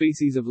 9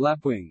 species of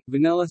lapwing,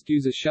 Vanellus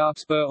use a sharp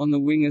spur on the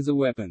wing as a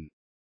weapon.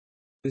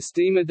 The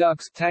steamer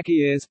ducks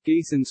Tachyres,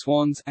 geese and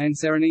swans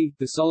Anserinae,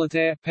 the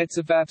solitaire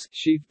Petsophaps,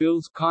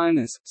 sheathbills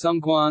Cyanus, some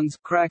guans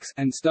cracks,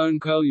 and stone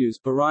curlews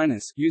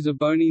Barinus use a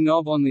bony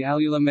knob on the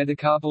allular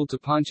metacarpal to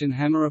punch and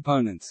hammer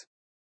opponents.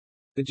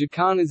 The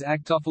jacanas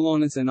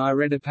Actophilaunus and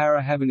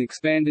Iretopara have an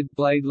expanded,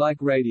 blade-like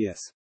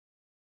radius.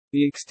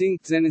 The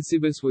extinct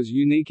Xenocibus was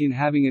unique in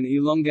having an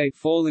elongate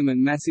forelimb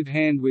and massive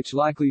hand which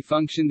likely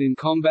functioned in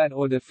combat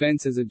or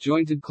defense as a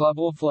jointed club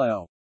or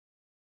flail.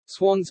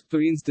 Swans,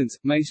 for instance,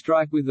 may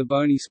strike with the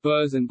bony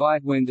spurs and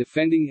bite when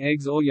defending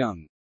eggs or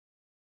young.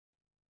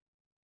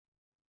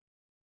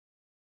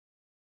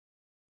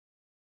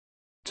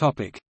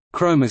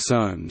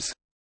 Chromosomes.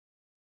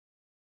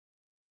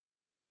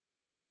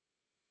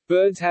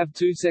 Birds have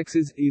 2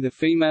 sexes, either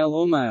female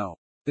or male.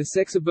 The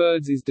sex of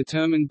birds is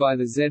determined by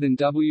the Z and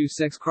W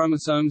sex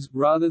chromosomes,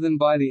 rather than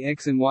by the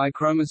X and Y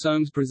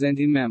chromosomes present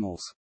in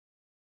mammals.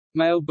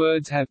 Male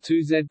birds have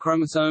 2 Z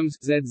chromosomes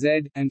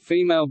ZZ, and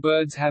female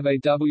birds have a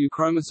W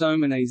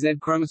chromosome and a Z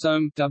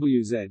chromosome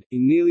WZ.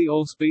 In nearly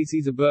all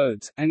species of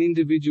birds, an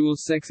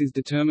individual's sex is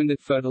determined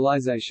at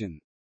fertilization.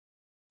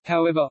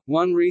 However,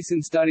 one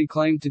recent study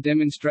claimed to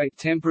demonstrate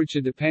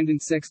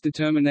temperature-dependent sex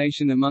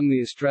determination among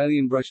the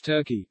Australian brush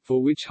turkey,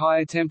 for which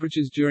higher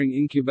temperatures during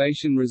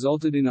incubation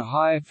resulted in a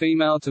higher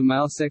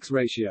female-to-male sex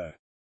ratio.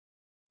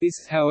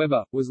 This,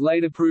 however, was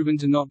later proven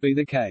to not be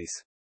the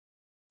case.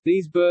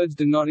 These birds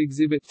do not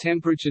exhibit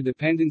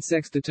temperature-dependent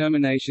sex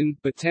determination,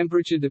 but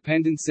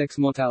temperature-dependent sex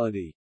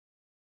mortality.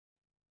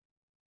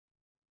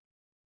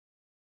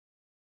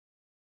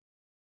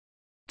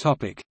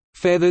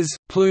 Feathers,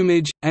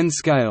 plumage, and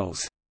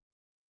scales.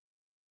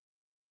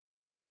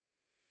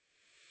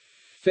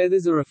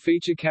 Feathers are a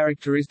feature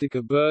characteristic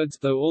of birds,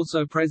 though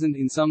also present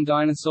in some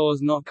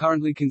dinosaurs not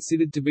currently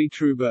considered to be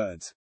true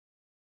birds.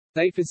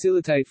 They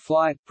facilitate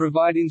flight,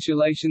 provide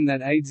insulation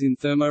that aids in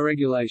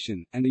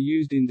thermoregulation, and are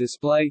used in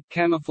display,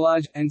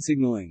 camouflage, and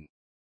signaling.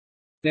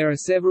 There are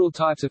several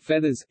types of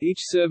feathers, each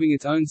serving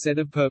its own set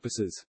of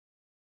purposes.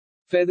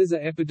 Feathers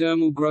are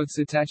epidermal growths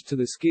attached to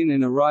the skin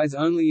and arise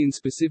only in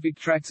specific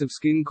tracts of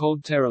skin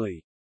called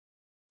pterylae.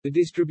 The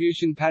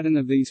distribution pattern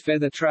of these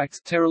feather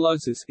tracts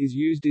pterylosis is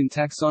used in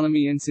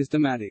taxonomy and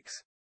systematics.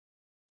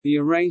 The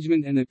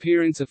arrangement and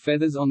appearance of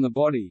feathers on the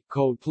body,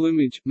 called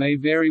plumage, may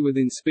vary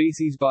within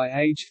species by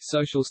age,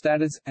 social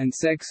status, and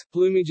sex.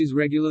 Plumage is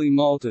regularly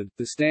molted.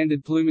 The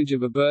standard plumage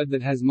of a bird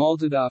that has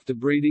molted after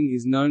breeding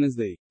is known as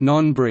the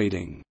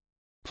non-breeding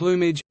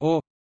plumage,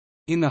 or,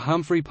 in the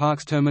Humphrey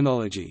Parkes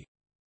terminology,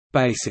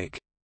 basic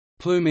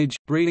plumage.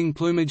 Breeding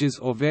plumages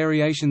or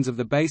variations of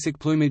the basic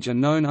plumage are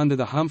known under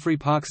the Humphrey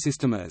Parkes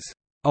system as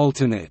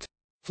alternate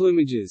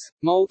plumages.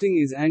 Molting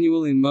is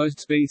annual in most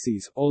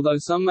species, although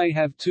some may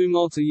have 2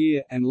 molts a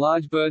year, and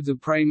large birds of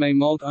prey may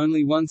molt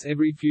only once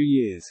every few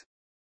years.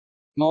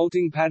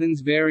 Molting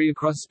patterns vary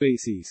across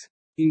species.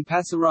 In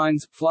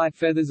passerines, flight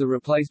feathers are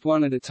replaced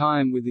one at a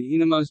time, with the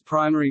innermost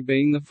primary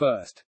being the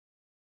first.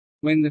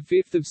 When the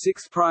fifth of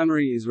 6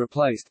 primary is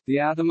replaced, the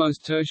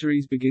outermost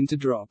tertiaries begin to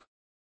drop.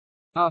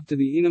 After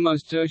the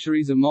innermost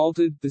tertiaries are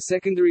molted, the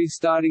secondaries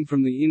starting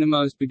from the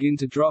innermost begin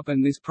to drop,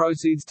 and this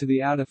proceeds to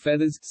the outer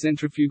feathers,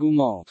 centrifugal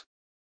molt.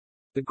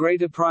 The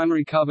greater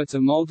primary coverts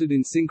are molted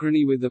in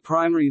synchrony with the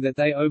primary that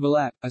they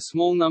overlap. A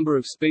small number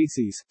of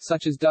species,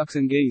 such as ducks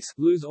and geese,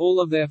 lose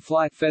all of their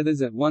flight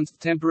feathers at once,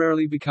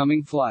 temporarily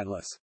becoming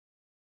flightless.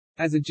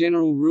 As a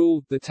general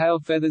rule, the tail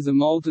feathers are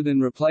molted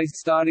and replaced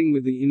starting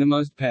with the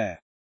innermost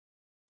pair.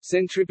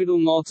 Centripetal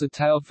molts of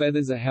tail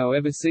feathers are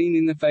however seen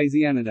in the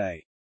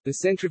Phasianidae. The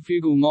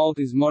centrifugal molt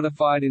is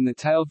modified in the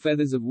tail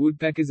feathers of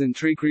woodpeckers and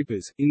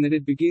treecreepers, in that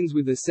it begins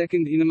with the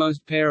second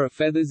innermost pair of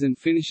feathers and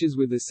finishes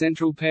with the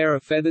central pair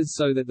of feathers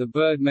so that the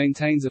bird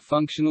maintains a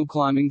functional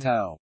climbing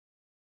tail.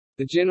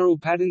 The general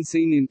pattern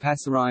seen in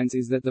passerines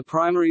is that the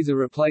primaries are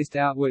replaced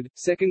outward,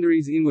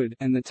 secondaries inward,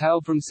 and the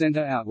tail from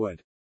center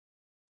outward.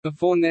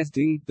 Before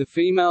nesting, the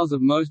females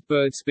of most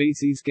bird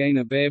species gain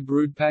a bare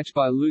brood patch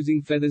by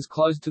losing feathers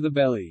close to the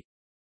belly.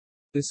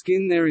 The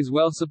skin there is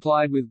well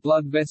supplied with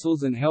blood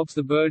vessels and helps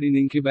the bird in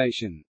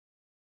incubation.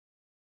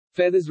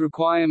 Feathers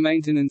require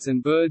maintenance,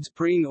 and birds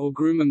preen or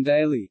groom them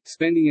daily,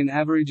 spending an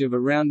average of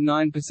around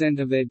 9%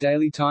 of their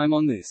daily time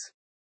on this.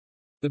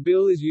 The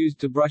bill is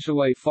used to brush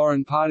away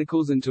foreign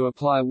particles and to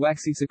apply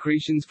waxy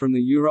secretions from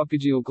the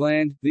uropygial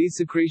gland. These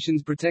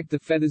secretions protect the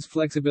feather's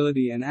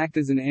flexibility and act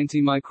as an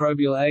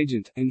antimicrobial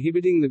agent,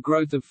 inhibiting the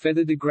growth of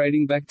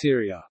feather-degrading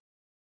bacteria.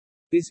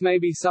 This may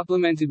be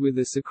supplemented with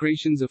the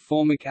secretions of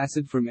formic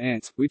acid from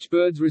ants, which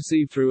birds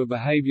receive through a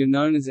behavior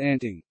known as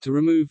anting, to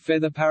remove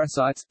feather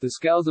parasites. The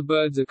scales of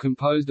birds are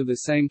composed of the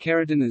same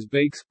keratin as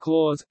beaks,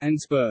 claws, and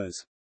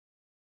spurs.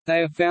 They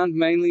are found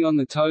mainly on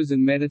the toes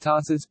and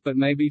metatarsus, but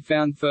may be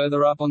found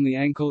further up on the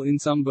ankle in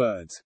some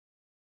birds.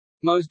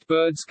 Most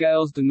bird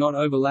scales do not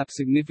overlap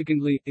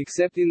significantly,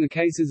 except in the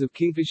cases of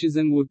kingfishers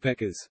and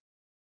woodpeckers.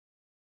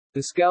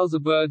 The scales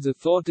of birds are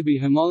thought to be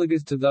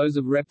homologous to those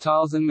of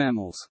reptiles and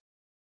mammals.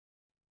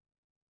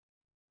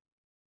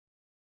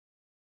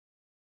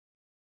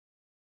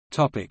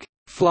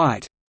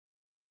 Flight.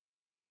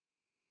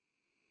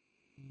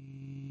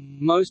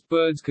 Most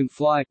birds can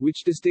fly,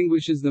 which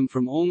distinguishes them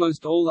from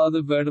almost all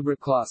other vertebrate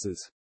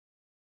classes.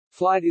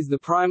 Flight is the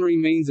primary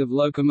means of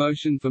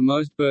locomotion for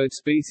most bird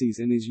species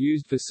and is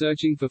used for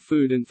searching for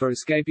food and for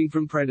escaping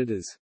from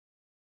predators.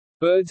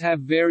 Birds have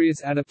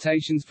various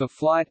adaptations for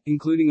flight,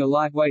 including a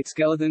lightweight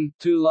skeleton,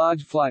 2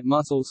 large flight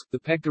muscles, the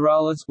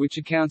pectoralis, which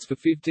accounts for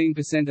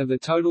 15% of the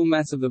total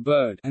mass of the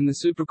bird, and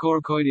the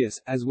supracoracoideus,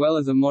 as well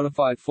as a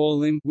modified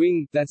forelimb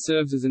wing that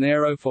serves as an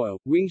aerofoil.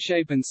 Wing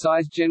shape and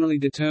size generally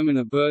determine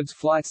a bird's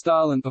flight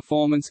style and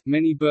performance.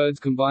 Many birds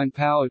combine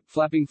powered,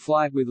 flapping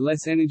flight with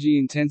less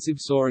energy-intensive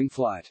soaring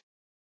flight.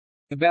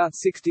 About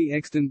 60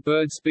 extant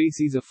bird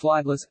species are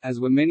flightless, as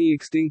were many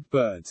extinct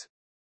birds.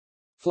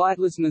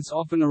 Flightlessness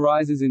often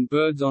arises in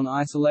birds on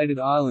isolated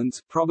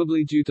islands,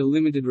 probably due to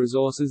limited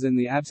resources and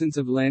the absence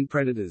of land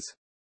predators.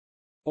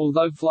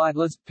 Although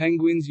flightless,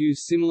 penguins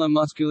use similar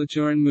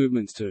musculature and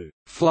movements to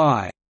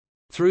fly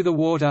through the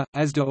water,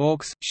 as do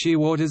auks,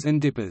 shearwaters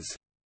and dippers.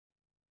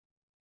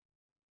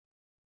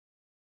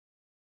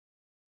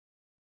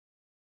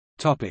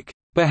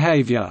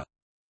 Behavior.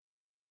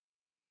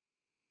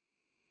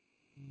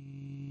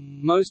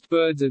 Most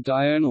birds are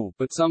diurnal,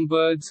 but some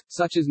birds,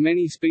 such as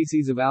many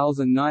species of owls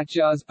and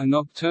nightjars, are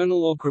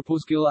nocturnal or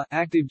crepuscular,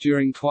 active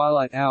during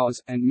twilight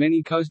hours, and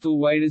many coastal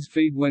waders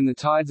feed when the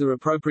tides are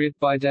appropriate,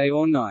 by day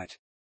or night.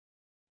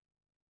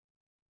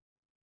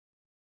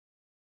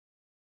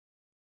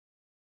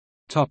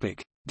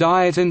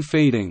 Diet and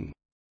feeding.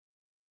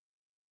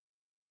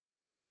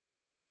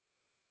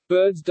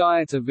 Birds'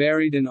 diets are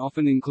varied and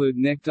often include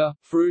nectar,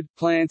 fruit,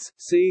 plants,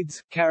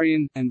 seeds,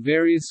 carrion, and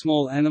various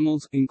small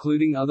animals,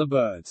 including other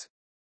birds.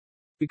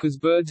 Because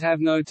birds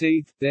have no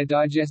teeth, their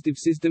digestive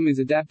system is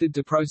adapted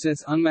to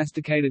process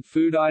unmasticated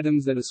food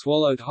items that are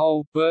swallowed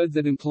whole. Birds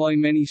that employ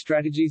many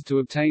strategies to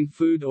obtain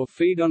food or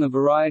feed on a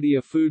variety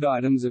of food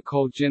items are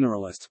called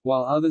generalists,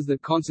 while others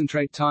that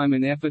concentrate time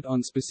and effort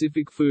on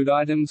specific food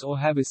items or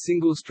have a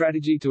single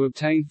strategy to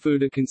obtain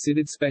food are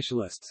considered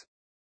specialists.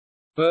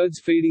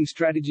 Birds' feeding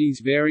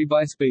strategies vary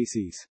by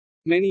species.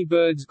 Many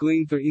birds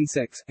glean for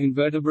insects,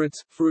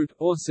 invertebrates, fruit,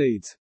 or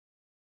seeds.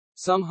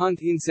 Some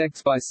hunt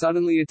insects by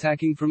suddenly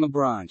attacking from a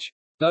branch.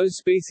 Those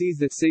species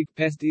that seek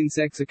pest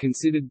insects are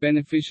considered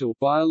beneficial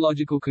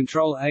biological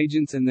control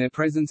agents and their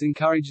presence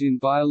encouraged in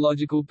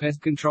biological pest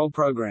control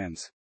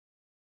programs.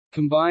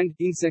 Combined,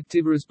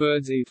 insectivorous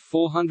birds eat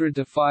 400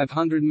 to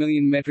 500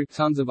 million metric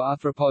tons of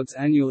arthropods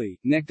annually.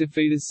 Nectar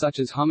feeders such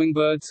as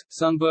hummingbirds,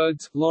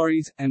 sunbirds,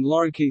 lories, and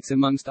lorikeets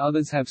amongst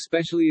others have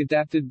specially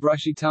adapted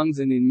brushy tongues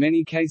and in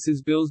many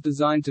cases bills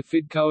designed to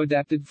fit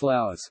co-adapted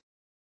flowers.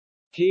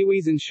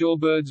 Kiwis and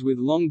shorebirds with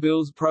long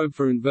bills probe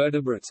for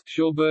invertebrates.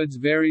 Shorebirds'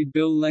 varied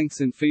bill lengths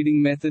and feeding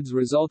methods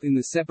result in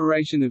the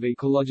separation of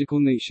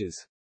ecological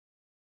niches.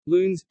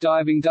 Loons,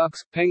 diving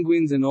ducks,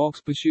 penguins and auks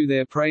pursue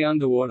their prey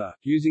underwater,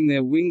 using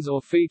their wings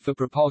or feet for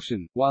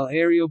propulsion, while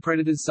aerial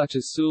predators such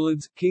as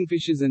sulids,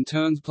 kingfishers and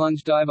terns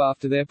plunge dive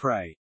after their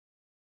prey.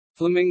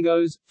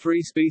 Flamingos,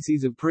 free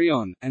species of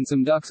prion, and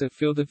some ducks are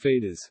filter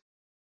feeders.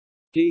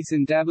 Geese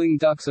and dabbling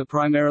ducks are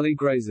primarily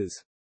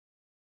grazers.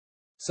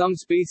 Some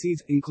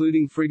species,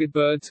 including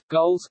frigatebirds,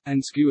 gulls,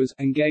 and skuas,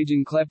 engage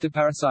in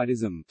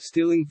kleptoparasitism,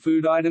 stealing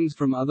food items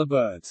from other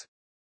birds.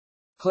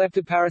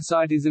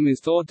 Kleptoparasitism is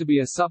thought to be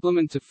a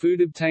supplement to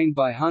food obtained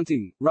by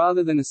hunting,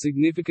 rather than a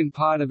significant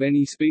part of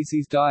any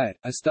species' diet.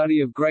 A study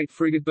of great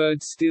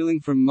frigatebirds stealing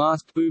from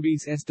masked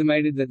boobies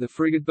estimated that the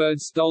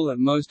frigatebirds stole at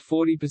most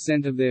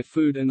 40% of their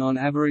food and on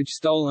average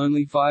stole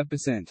only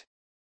 5%.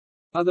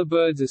 Other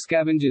birds are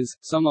scavengers,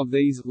 some of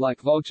these,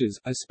 like vultures,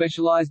 are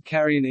specialized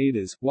carrion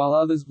eaters, while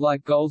others,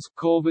 like gulls,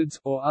 corvids,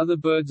 or other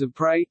birds of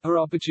prey, are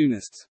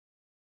opportunists.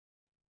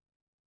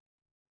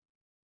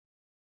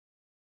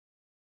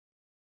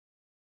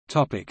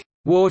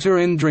 Water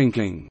and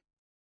drinking.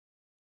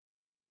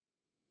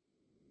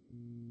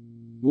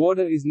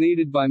 Water is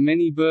needed by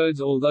many birds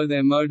although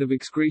their mode of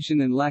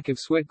excretion and lack of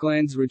sweat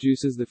glands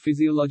reduces the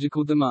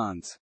physiological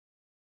demands.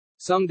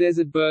 Some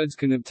desert birds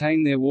can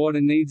obtain their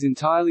water needs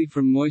entirely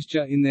from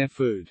moisture in their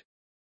food.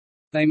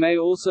 They may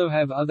also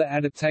have other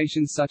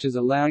adaptations such as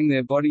allowing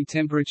their body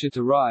temperature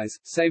to rise,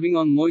 saving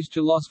on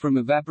moisture loss from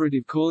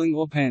evaporative cooling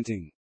or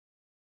panting.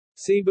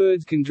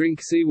 Seabirds can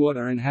drink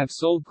seawater and have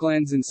salt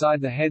glands inside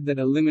the head that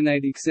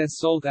eliminate excess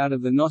salt out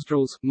of the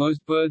nostrils.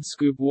 Most birds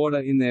scoop water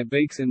in their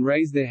beaks and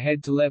raise their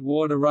head to let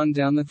water run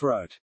down the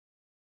throat.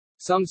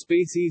 Some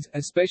species,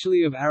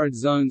 especially of arid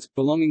zones,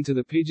 belonging to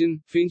the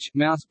pigeon, finch,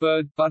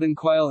 mousebird, button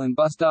quail and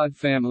bustard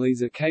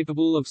families are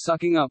capable of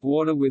sucking up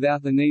water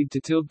without the need to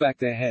tilt back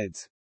their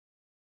heads.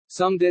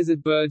 Some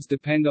desert birds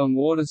depend on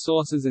water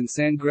sources and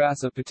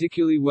sandgrouse are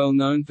particularly well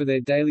known for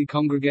their daily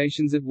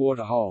congregations at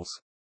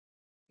waterholes.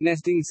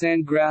 Nesting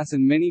sandgrouse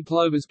and many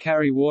plovers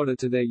carry water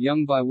to their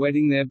young by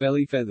wetting their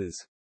belly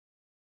feathers.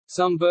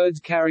 Some birds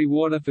carry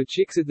water for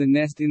chicks at the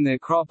nest in their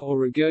crop or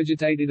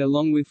regurgitate it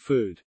along with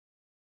food.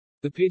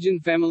 The pigeon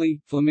family,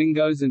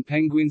 flamingos and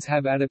penguins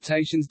have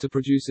adaptations to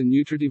produce a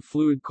nutritive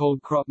fluid called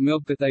crop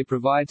milk that they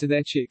provide to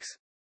their chicks.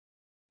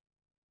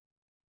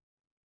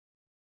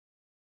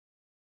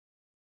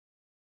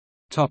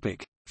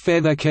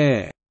 Feather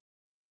care.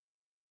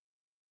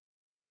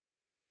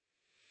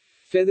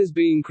 Feathers,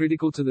 being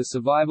critical to the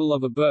survival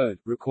of a bird,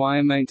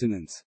 require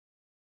maintenance.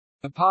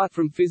 Apart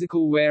from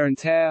physical wear and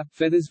tear,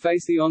 feathers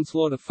face the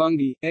onslaught of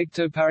fungi,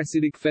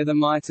 ectoparasitic feather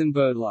mites and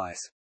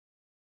birdlice.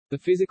 The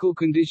physical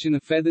condition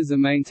of feathers are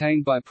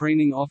maintained by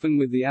preening, often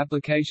with the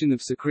application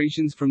of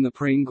secretions from the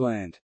preen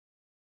gland.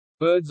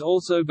 Birds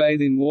also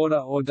bathe in water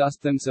or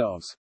dust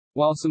themselves.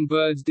 While some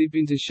birds dip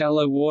into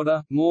shallow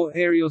water, more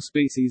aerial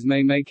species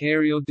may make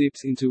aerial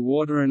dips into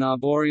water and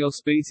arboreal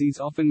species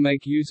often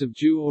make use of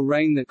dew or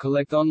rain that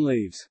collect on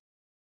leaves.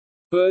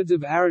 Birds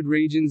of arid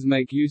regions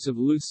make use of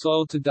loose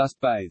soil to dust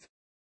bathe.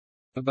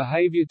 A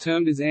behavior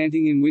termed as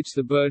anting, in which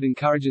the bird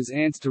encourages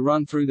ants to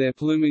run through their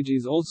plumage,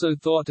 is also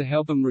thought to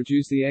help them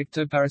reduce the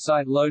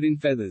ectoparasite load in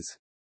feathers.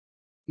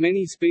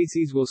 Many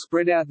species will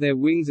spread out their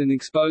wings and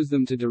expose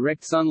them to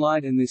direct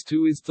sunlight, and this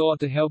too is thought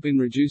to help in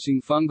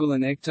reducing fungal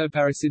and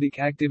ectoparasitic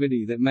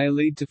activity that may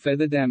lead to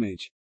feather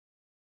damage.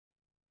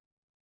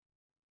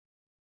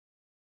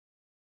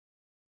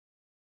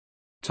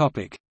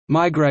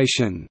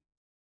 Migration.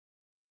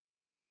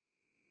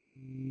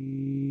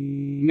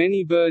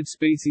 Many bird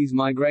species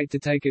migrate to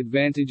take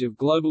advantage of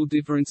global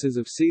differences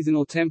of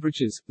seasonal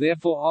temperatures,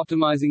 therefore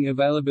optimizing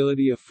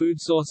availability of food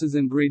sources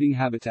and breeding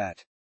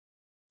habitat.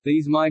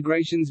 These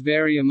migrations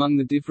vary among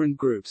the different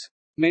groups.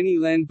 Many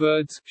land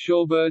birds,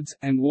 shorebirds,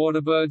 and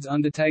waterbirds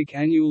undertake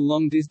annual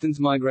long-distance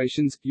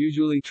migrations,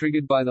 usually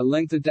triggered by the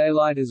length of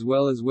daylight as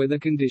well as weather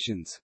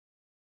conditions.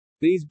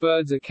 These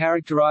birds are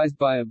characterized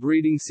by a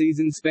breeding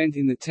season spent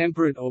in the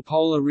temperate or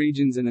polar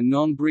regions and a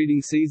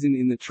non-breeding season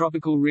in the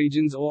tropical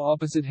regions or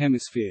opposite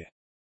hemisphere.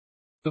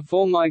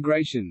 Before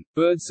migration,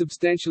 birds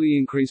substantially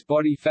increase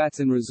body fats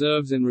and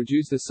reserves and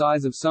reduce the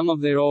size of some of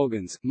their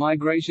organs.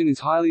 Migration is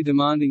highly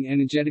demanding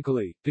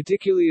energetically,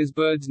 particularly as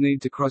birds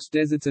need to cross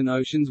deserts and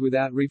oceans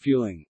without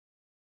refueling.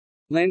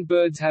 Land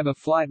birds have a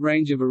flight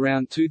range of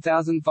around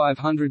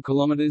 2,500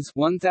 kilometers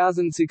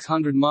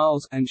 (1,600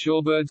 miles), and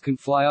shorebirds can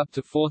fly up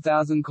to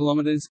 4,000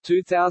 kilometers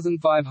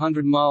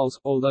 (2,500 miles),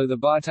 although the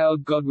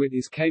bar-tailed godwit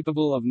is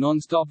capable of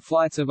non-stop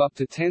flights of up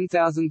to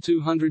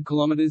 10,200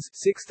 kilometers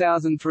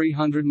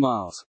 (6,300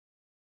 miles).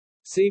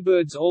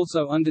 Seabirds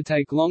also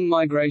undertake long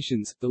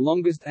migrations, the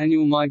longest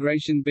annual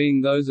migration being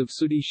those of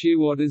sooty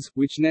shearwaters,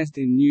 which nest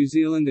in New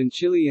Zealand and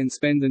Chile and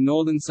spend the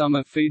northern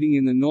summer feeding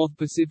in the North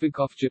Pacific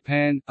off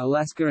Japan,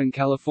 Alaska and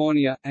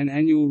California, an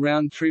annual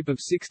round trip of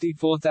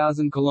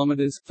 64,000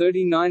 kilometers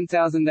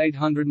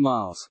 (39,800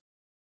 miles).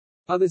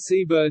 Other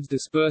seabirds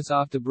disperse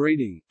after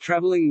breeding,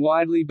 traveling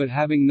widely but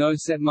having no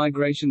set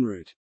migration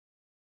route.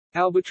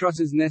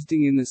 Albatrosses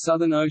nesting in the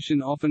Southern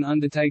Ocean often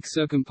undertake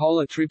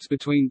circumpolar trips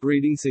between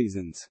breeding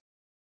seasons.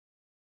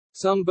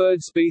 Some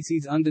bird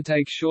species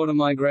undertake shorter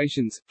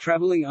migrations,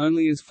 traveling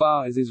only as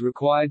far as is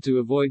required to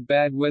avoid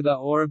bad weather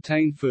or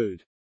obtain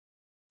food.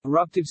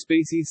 Eruptive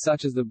species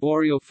such as the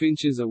boreal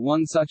finches are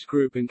one such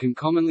group and can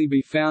commonly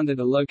be found at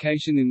a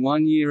location in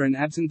one year and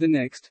absent the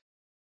next.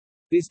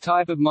 This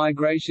type of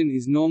migration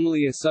is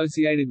normally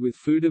associated with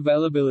food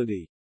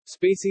availability.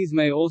 Species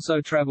may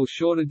also travel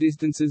shorter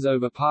distances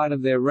over part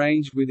of their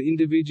range, with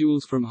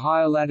individuals from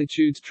higher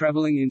latitudes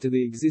traveling into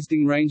the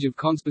existing range of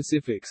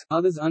conspecifics.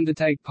 Others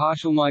undertake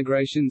partial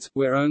migrations,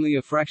 where only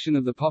a fraction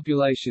of the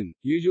population,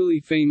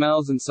 usually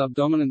females and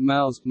subdominant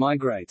males,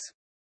 migrates.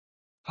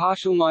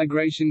 Partial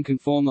migration can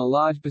form a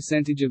large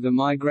percentage of the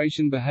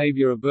migration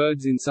behavior of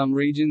birds in some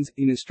regions.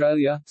 In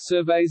Australia,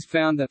 surveys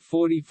found that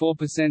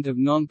 44% of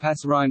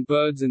non-passerine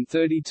birds and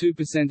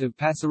 32% of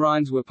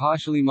passerines were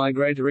partially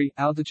migratory.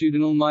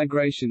 Altitudinal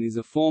migration is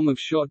a form of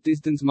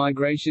short-distance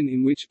migration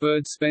in which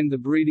birds spend the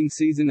breeding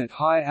season at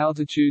high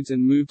altitudes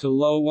and move to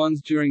lower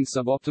ones during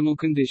suboptimal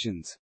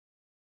conditions.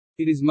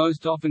 It is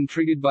most often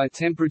triggered by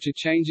temperature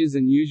changes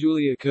and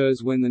usually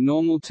occurs when the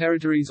normal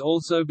territories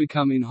also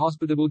become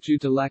inhospitable due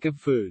to lack of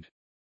food.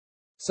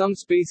 Some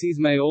species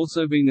may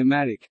also be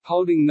nomadic,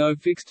 holding no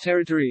fixed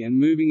territory and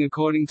moving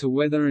according to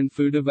weather and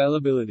food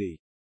availability.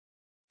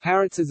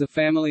 Parrots as a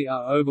family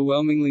are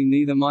overwhelmingly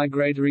neither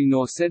migratory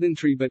nor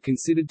sedentary but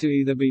considered to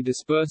either be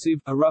dispersive,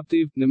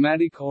 eruptive,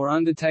 nomadic or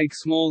undertake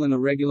small and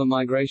irregular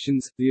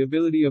migrations. The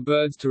ability of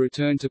birds to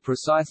return to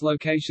precise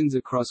locations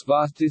across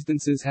vast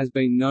distances has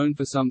been known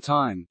for some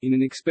time. In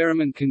an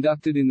experiment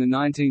conducted in the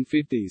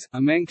 1950s, a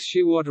Manx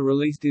shearwater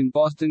released in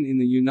Boston in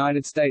the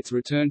United States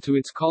returned to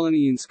its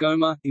colony in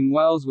Skoma, in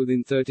Wales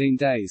within 13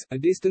 days, a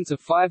distance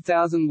of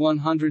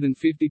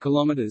 5,150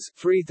 kilometers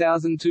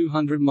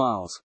 (3,200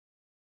 miles).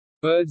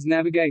 Birds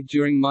navigate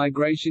during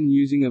migration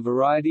using a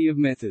variety of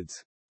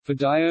methods. For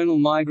diurnal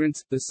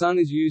migrants, the sun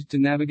is used to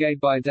navigate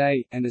by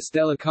day, and a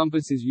stellar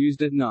compass is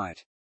used at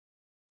night.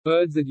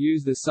 Birds that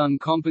use the sun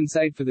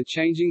compensate for the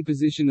changing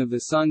position of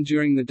the sun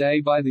during the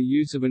day by the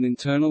use of an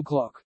internal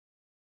clock.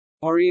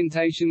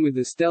 Orientation with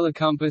the stellar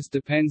compass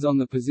depends on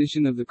the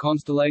position of the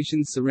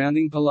constellations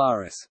surrounding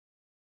Polaris.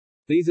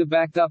 These are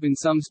backed up in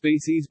some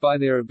species by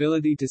their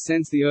ability to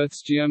sense the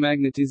Earth's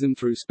geomagnetism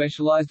through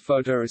specialized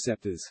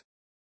photoreceptors.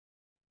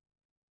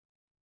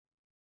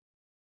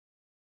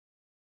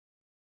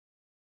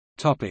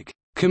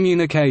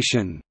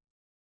 Communication.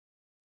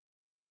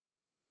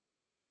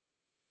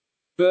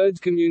 Birds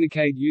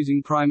communicate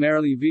using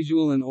primarily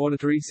visual and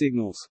auditory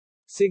signals.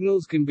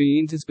 Signals can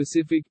be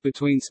interspecific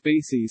between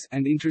species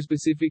and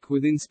intraspecific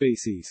within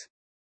species.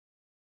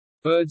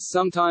 Birds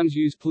sometimes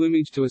use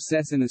plumage to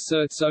assess and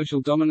assert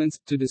social dominance,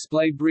 to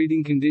display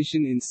breeding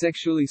condition in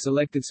sexually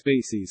selected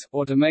species,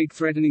 or to make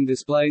threatening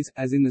displays,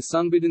 as in the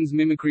sunbitten's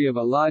mimicry of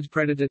a large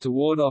predator to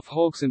ward off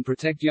hawks and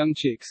protect young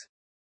chicks.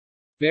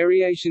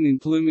 Variation in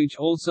plumage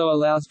also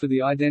allows for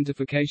the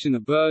identification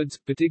of birds,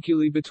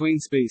 particularly between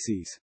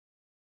species.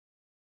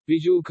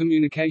 Visual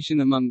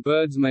communication among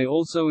birds may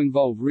also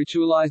involve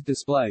ritualized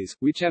displays,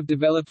 which have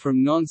developed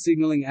from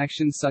non-signaling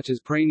actions such as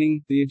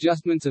preening, the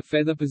adjustments of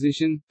feather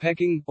position,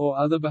 pecking, or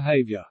other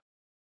behavior.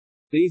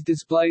 These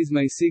displays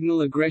may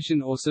signal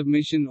aggression or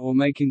submission or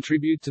may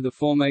contribute to the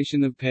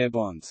formation of pair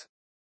bonds.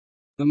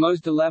 The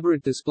most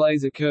elaborate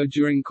displays occur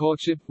during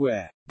courtship,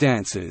 where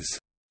dances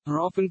are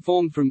often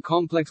formed from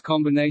complex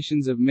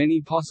combinations of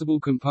many possible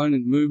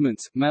component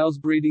movements. Males'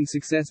 breeding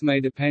success may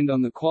depend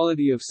on the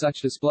quality of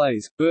such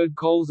displays. Bird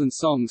calls and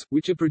songs,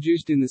 which are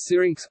produced in the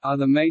syrinx, are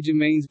the major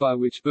means by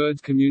which birds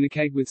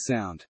communicate with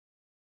sound.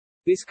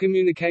 This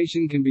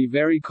communication can be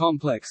very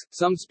complex.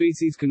 Some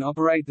species can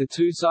operate the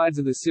two sides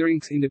of the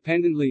syrinx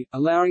independently,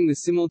 allowing the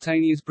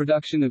simultaneous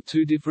production of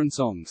two different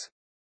songs.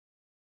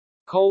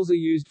 Calls are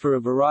used for a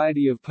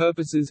variety of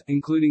purposes,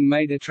 including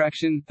mate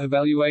attraction,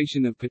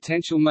 evaluation of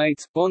potential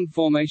mates, bond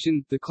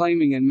formation, the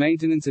claiming and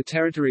maintenance of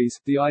territories,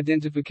 the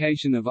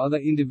identification of other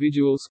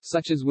individuals,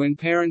 such as when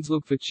parents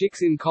look for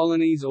chicks in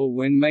colonies or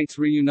when mates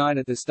reunite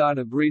at the start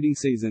of breeding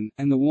season,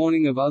 and the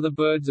warning of other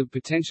birds of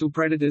potential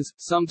predators,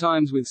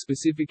 sometimes with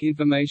specific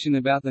information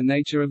about the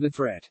nature of the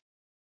threat.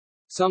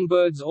 Some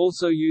birds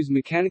also use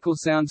mechanical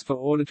sounds for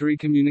auditory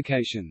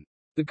communication.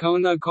 The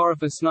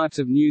Coenocorypha snipes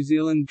of New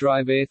Zealand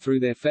drive air through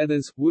their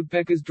feathers,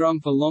 woodpeckers drum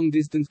for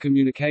long-distance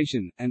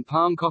communication, and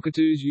palm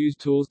cockatoos use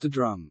tools to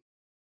drum.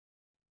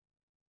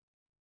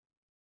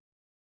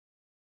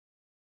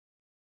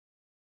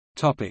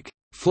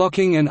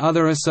 Flocking and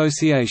other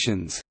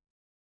associations.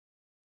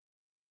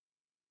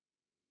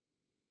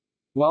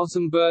 While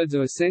some birds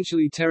are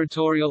essentially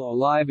territorial or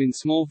live in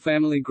small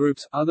family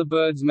groups, other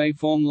birds may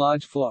form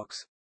large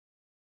flocks.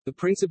 The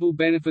principal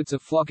benefits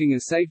of flocking are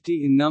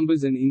safety in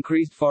numbers and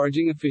increased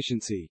foraging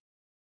efficiency.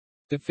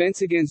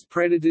 Defense against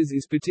predators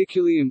is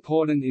particularly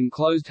important in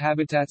closed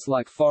habitats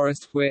like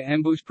forests, where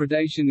ambush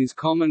predation is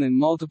common and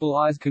multiple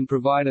eyes can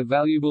provide a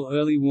valuable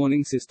early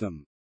warning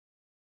system.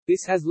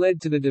 This has led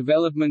to the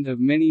development of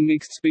many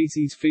mixed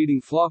species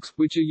feeding flocks,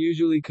 which are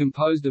usually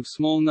composed of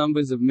small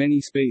numbers of many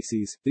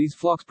species. These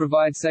flocks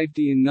provide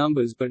safety in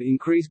numbers but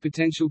increase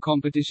potential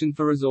competition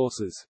for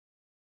resources.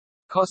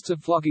 Costs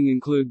of flocking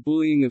include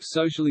bullying of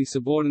socially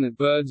subordinate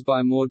birds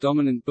by more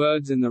dominant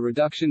birds and the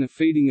reduction of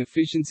feeding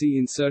efficiency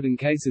in certain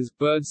cases.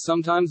 Birds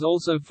sometimes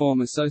also form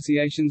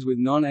associations with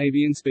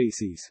non-avian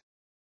species.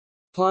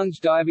 Plunge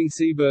diving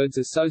seabirds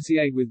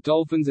associate with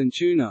dolphins and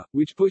tuna,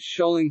 which push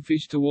shoaling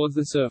fish towards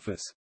the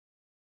surface.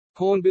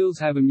 Hornbills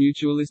have a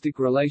mutualistic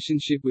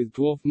relationship with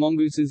dwarf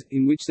mongooses,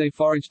 in which they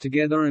forage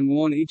together and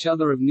warn each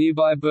other of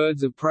nearby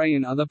birds of prey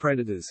and other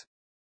predators.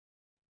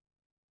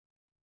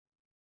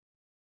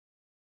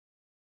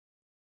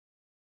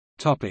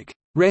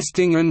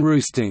 Resting and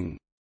roosting.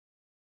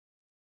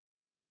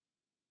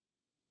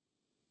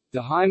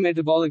 The high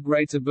metabolic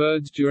rates of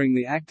birds during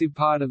the active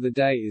part of the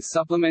day is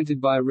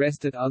supplemented by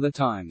rest at other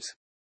times.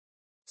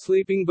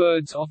 Sleeping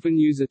birds often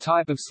use a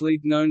type of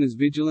sleep known as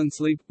vigilant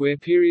sleep, where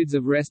periods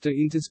of rest are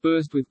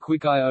interspersed with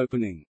quick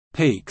eye-opening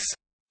peaks,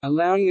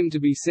 allowing them to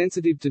be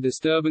sensitive to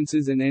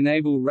disturbances and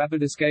enable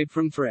rapid escape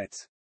from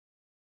threats.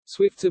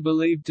 Swifts are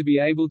believed to be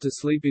able to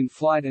sleep in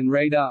flight, and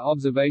radar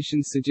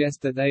observations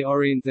suggest that they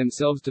orient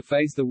themselves to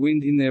face the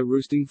wind in their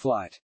roosting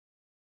flight.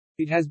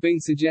 It has been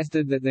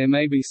suggested that there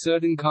may be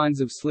certain kinds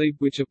of sleep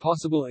which are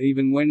possible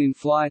even when in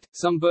flight.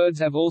 Some birds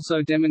have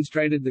also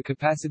demonstrated the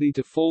capacity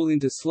to fall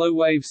into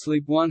slow-wave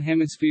sleep, one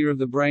hemisphere of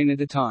the brain at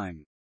a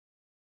time.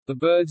 The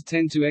birds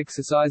tend to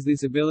exercise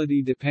this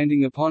ability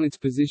depending upon its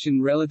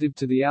position relative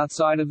to the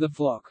outside of the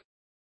flock.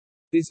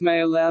 This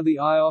may allow the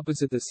eye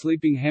opposite the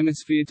sleeping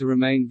hemisphere to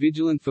remain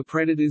vigilant for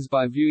predators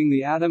by viewing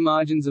the outer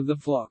margins of the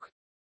flock.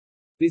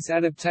 This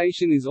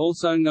adaptation is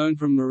also known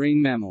from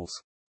marine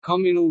mammals.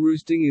 Communal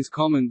roosting is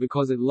common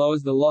because it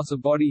lowers the loss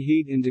of body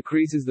heat and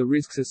decreases the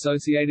risks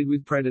associated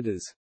with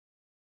predators.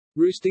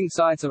 Roosting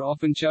sites are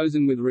often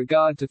chosen with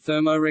regard to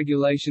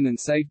thermoregulation and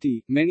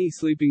safety. Many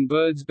sleeping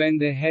birds bend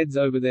their heads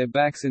over their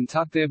backs and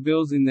tuck their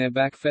bills in their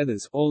back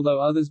feathers, although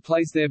others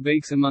place their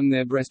beaks among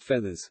their breast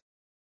feathers.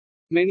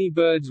 Many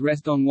birds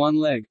rest on one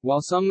leg,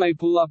 while some may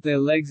pull up their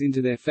legs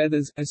into their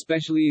feathers,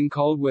 especially in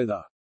cold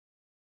weather.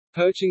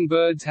 Perching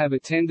birds have a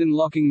tendon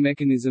locking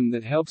mechanism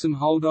that helps them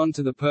hold on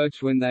to the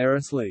perch when they are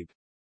asleep.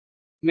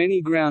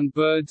 Many ground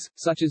birds,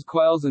 such as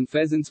quails and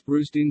pheasants,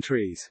 roost in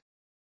trees.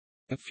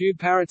 A few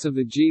parrots of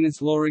the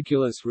genus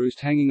Loriculus roost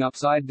hanging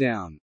upside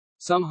down.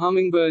 Some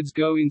hummingbirds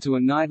go into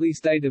a nightly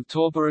state of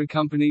torpor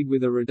accompanied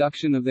with a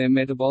reduction of their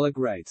metabolic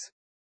rates.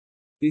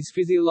 This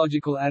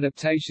physiological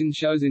adaptation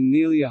shows in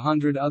nearly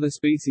 100 other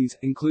species,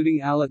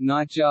 including owlet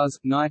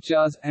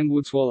nightjars, and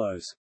wood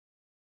swallows.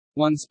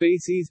 One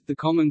species, the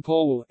common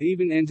porwal,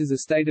 even enters a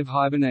state of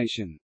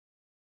hibernation.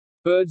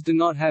 Birds do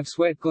not have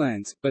sweat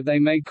glands, but they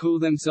may cool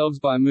themselves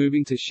by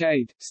moving to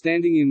shade,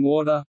 standing in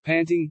water,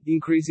 panting,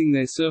 increasing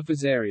their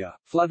surface area,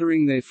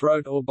 fluttering their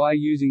throat, or by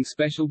using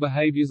special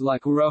behaviors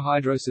like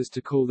urohydrosis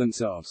to cool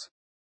themselves.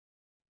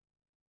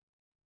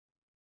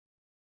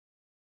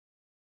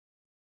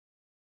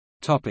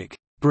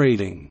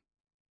 Breeding.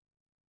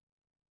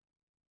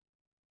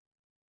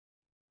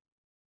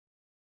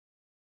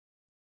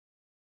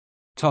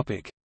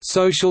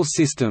 Social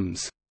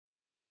systems.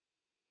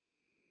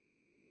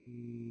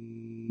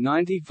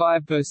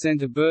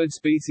 95% of bird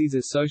species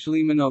are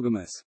socially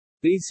monogamous.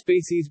 These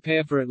species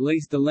pair for at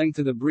least the length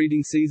of the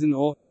breeding season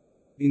or,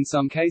 in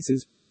some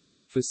cases,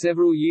 for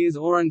several years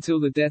or until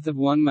the death of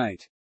one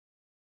mate.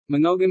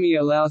 Monogamy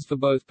allows for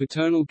both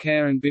paternal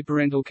care and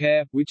biparental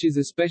care, which is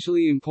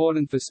especially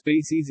important for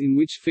species in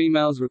which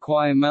females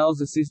require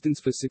males' assistance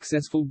for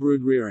successful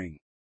brood rearing.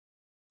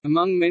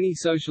 Among many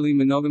socially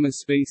monogamous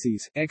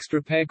species,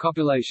 extra-pair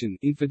copulation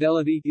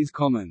infidelity is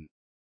common.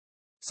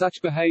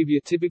 Such behavior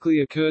typically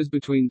occurs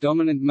between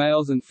dominant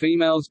males and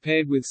females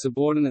paired with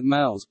subordinate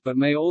males, but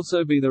may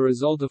also be the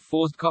result of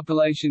forced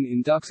copulation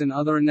in ducks and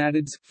other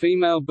anatids.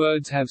 Female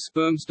birds have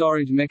sperm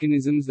storage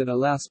mechanisms that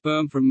allow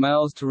sperm from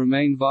males to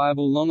remain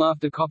viable long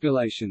after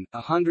copulation,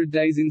 100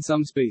 days in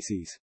some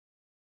species.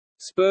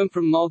 Sperm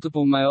from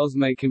multiple males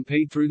may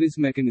compete through this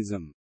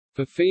mechanism.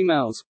 For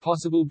females,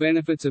 possible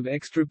benefits of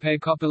extra-pair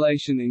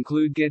copulation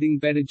include getting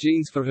better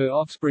genes for her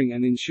offspring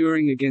and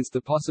ensuring against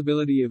the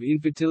possibility of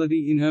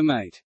infertility in her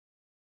mate.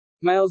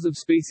 Males of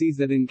species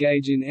that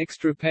engage in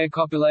extra-pair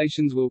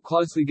copulations will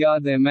closely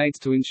guard their mates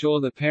to ensure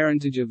the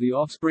parentage of the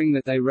offspring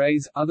that they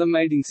raise. Other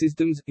mating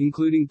systems,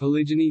 including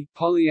polygyny,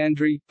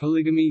 polyandry,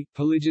 polygamy,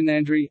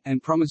 polygynandry,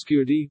 and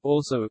promiscuity,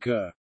 also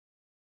occur.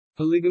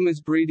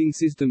 Polygamous breeding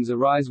systems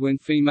arise when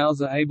females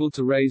are able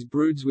to raise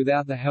broods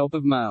without the help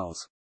of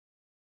males.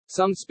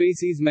 Some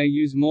species may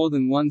use more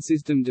than one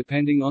system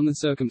depending on the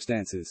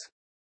circumstances.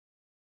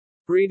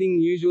 Breeding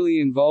usually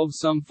involves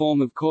some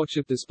form of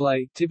courtship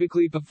display,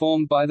 typically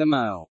performed by the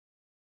male.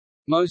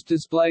 Most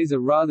displays are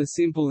rather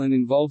simple and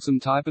involve some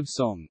type of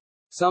song.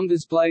 Some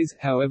displays,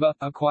 however,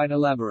 are quite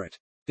elaborate.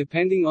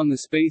 Depending on the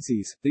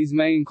species, these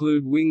may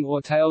include wing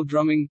or tail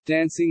drumming,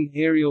 dancing,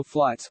 aerial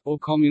flights, or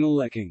communal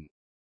lecking.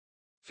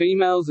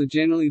 Females are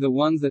generally the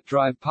ones that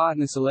drive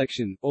partner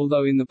selection,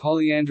 although in the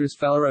polyandrous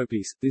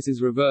Phalaropes, this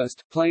is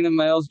reversed. Plainer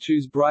males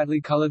choose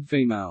brightly colored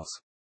females.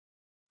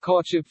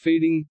 Courtship,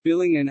 feeding,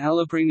 billing and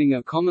allopreening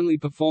are commonly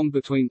performed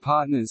between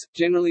partners,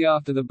 generally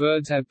after the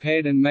birds have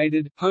paired and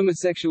mated.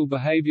 Homosexual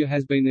behavior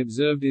has been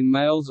observed in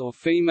males or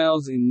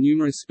females in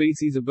numerous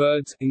species of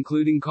birds,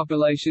 including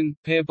copulation,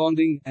 pair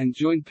bonding, and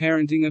joint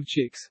parenting of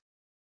chicks.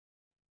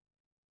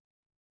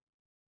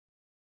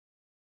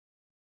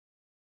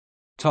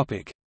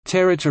 Topic: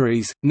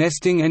 Territories,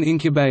 nesting and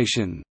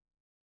incubation.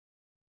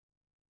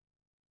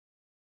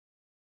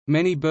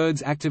 Many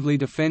birds actively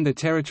defend a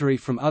territory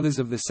from others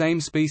of the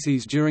same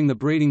species during the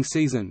breeding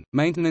season.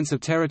 Maintenance of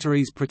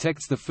territories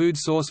protects the food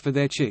source for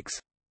their chicks.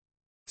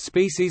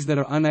 Species that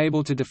are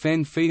unable to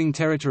defend feeding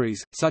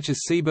territories, such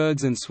as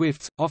seabirds and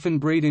swifts, often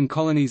breed in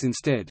colonies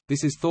instead.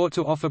 This is thought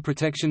to offer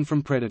protection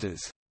from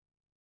predators.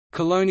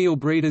 Colonial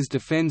breeders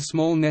defend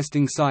small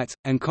nesting sites,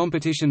 and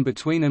competition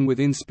between and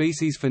within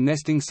species for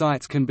nesting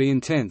sites can be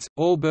intense.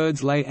 All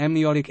birds lay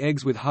amniotic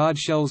eggs with hard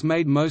shells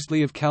made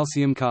mostly of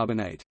calcium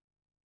carbonate.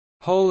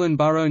 Hole and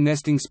burrow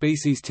nesting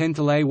species tend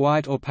to lay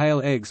white or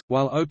pale eggs,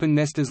 while open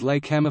nesters lay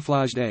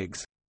camouflaged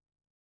eggs.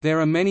 There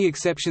are many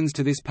exceptions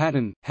to this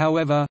pattern,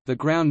 however. The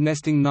ground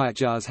nesting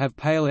nightjars have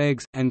pale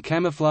eggs, and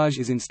camouflage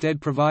is instead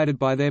provided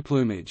by their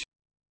plumage.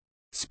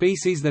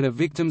 Species that are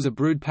victims of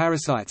brood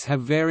parasites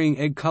have varying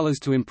egg colors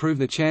to improve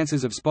the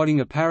chances of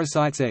spotting a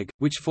parasite's egg,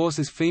 which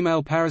forces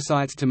female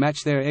parasites to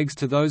match their eggs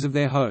to those of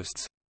their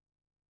hosts.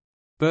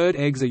 Bird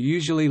eggs are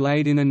usually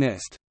laid in a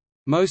nest.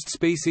 Most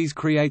species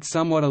create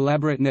somewhat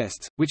elaborate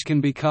nests, which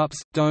can be cups,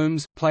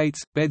 domes, plates,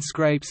 bed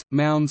scrapes,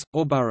 mounds,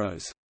 or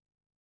burrows.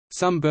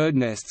 Some bird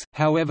nests,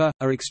 however,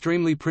 are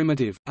extremely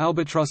primitive.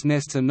 Albatross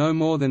nests are no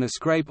more than a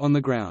scrape on the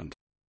ground.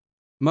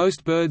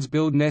 Most birds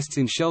build nests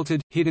in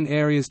sheltered, hidden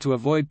areas to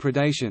avoid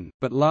predation,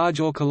 but large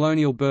or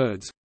colonial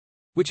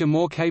birds—which are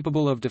more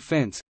capable of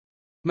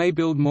defense—may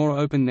build more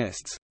open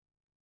nests.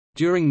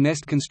 During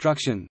nest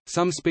construction,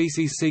 some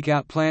species seek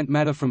out plant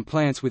matter from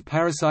plants with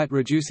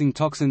parasite-reducing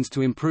toxins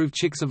to improve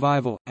chick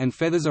survival, and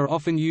feathers are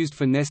often used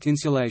for nest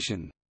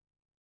insulation.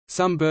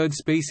 Some bird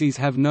species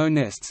have no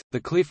nests. The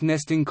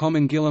cliff-nesting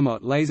common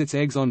guillemot lays its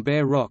eggs on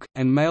bare rock,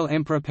 and male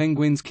emperor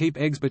penguins keep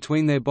eggs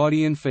between their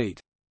body and feet.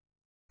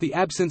 The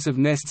absence of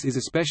nests is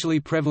especially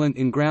prevalent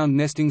in ground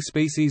nesting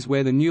species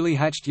where the newly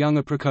hatched young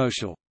are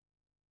precocial.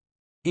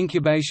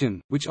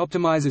 Incubation, which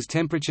optimizes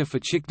temperature for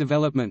chick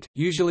development,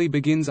 usually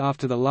begins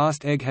after the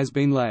last egg has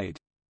been laid.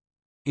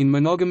 In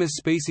monogamous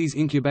species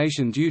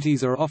incubation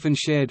duties are often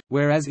shared,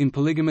 whereas in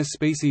polygamous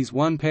species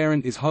one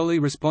parent is wholly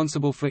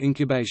responsible for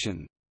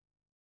incubation.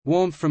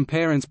 Warmth from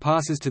parents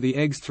passes to the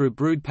eggs through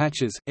brood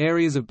patches,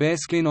 areas of bare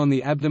skin on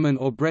the abdomen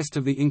or breast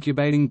of the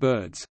incubating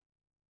birds.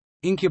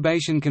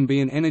 Incubation can be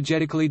an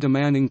energetically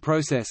demanding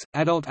process.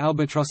 Adult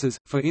albatrosses,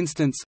 for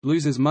instance,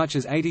 lose as much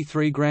as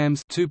 83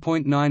 grams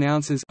 (2.9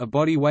 ounces) of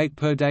body weight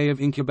per day of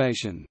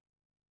incubation.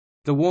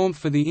 The warmth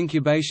for the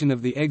incubation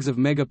of the eggs of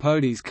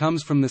megapodes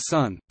comes from the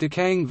sun,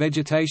 decaying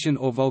vegetation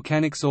or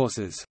volcanic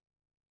sources.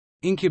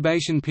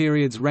 Incubation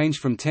periods range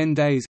from 10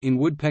 days in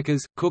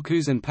woodpeckers,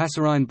 cuckoos and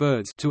passerine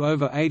birds to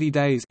over 80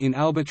 days in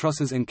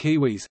albatrosses and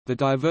kiwis. The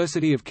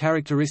diversity of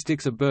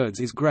characteristics of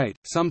birds is great,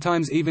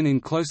 sometimes even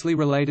in closely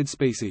related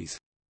species.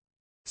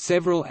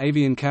 Several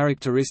avian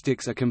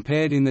characteristics are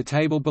compared in the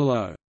table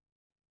below.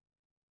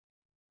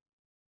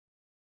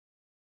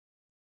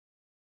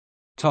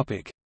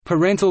 Topic: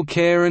 Parental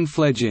care and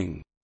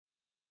fledging.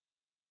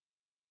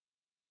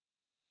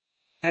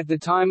 At the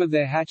time of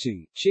their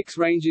hatching, chicks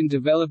range in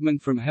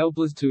development from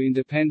helpless to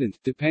independent,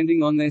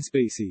 depending on their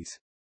species.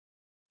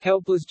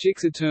 Helpless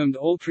chicks are termed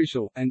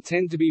altricial, and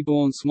tend to be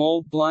born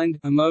small, blind,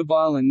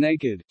 immobile and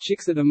naked.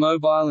 Chicks that are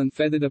mobile and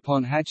feathered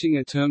upon hatching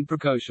are termed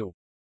precocial.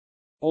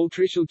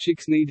 Altricial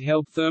chicks need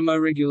help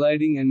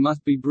thermoregulating and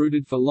must be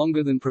brooded for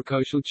longer than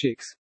precocial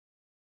chicks.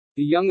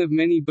 The young of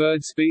many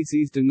bird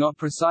species do not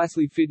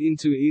precisely fit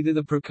into either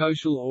the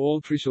precocial or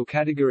altricial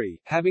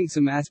category, having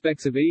some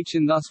aspects of each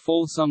and thus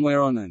fall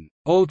somewhere on an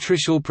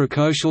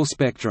altricial-precocial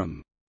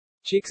spectrum.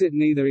 Chicks at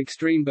neither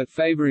extreme but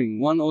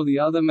favoring one or the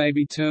other may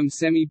be termed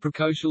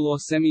semi-precocial or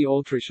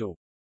semi-altricial.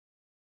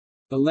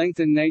 The length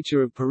and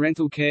nature of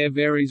parental care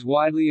varies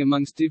widely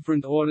amongst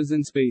different orders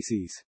and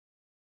species.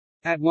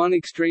 At one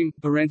extreme,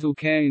 parental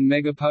care in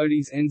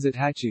megapodes ends at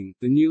hatching.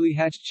 The newly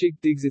hatched chick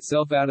digs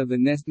itself out of the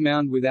nest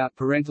mound without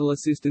parental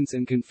assistance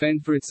and can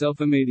fend for itself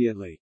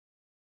immediately.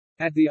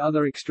 At the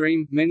other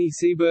extreme, many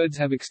seabirds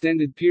have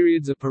extended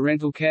periods of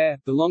parental care,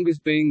 the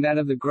longest being that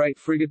of the great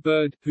frigate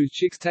bird, whose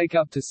chicks take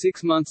up to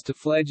 6 months to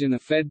fledge and are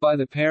fed by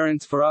the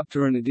parents for up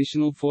to an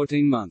additional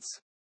 14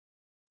 months.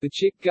 The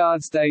chick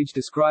guard stage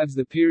describes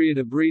the period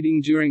of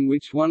breeding during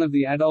which one of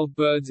the adult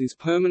birds is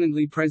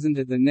permanently present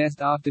at the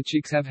nest after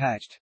chicks have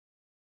hatched.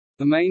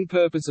 The main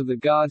purpose of the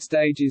guard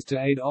stage is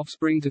to aid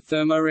offspring to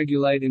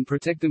thermoregulate and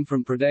protect them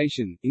from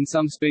predation. In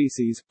some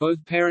species,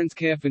 both parents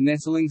care for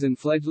nestlings and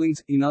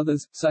fledglings, in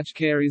others, such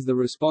care is the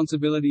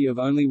responsibility of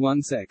only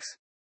one sex.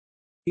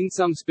 In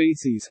some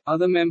species,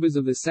 other members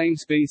of the same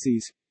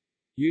species,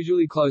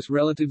 usually close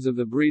relatives of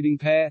the breeding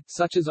pair,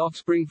 such as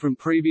offspring from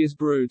previous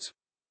broods,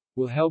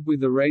 will help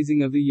with the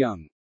raising of the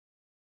young.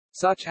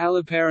 Such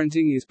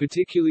alloparenting is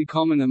particularly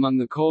common among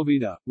the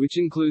corvida, which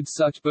includes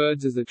such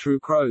birds as the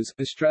true crows,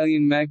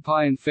 Australian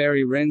magpie and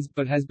fairy wrens,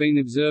 but has been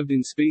observed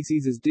in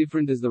species as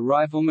different as the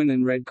rifleman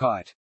and red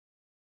kite.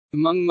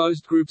 Among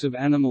most groups of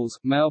animals,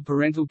 male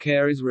parental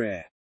care is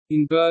rare.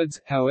 In birds,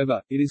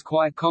 however, it is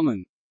quite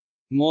common,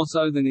 more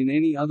so than in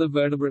any other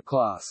vertebrate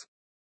class.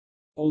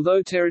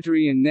 Although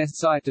territory and nest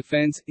site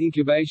defense,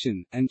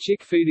 incubation, and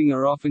chick feeding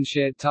are often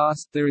shared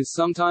tasks, there is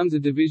sometimes a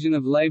division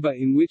of labor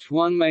in which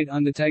one mate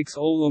undertakes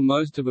all or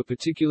most of a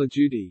particular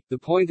duty. The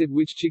point at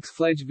which chicks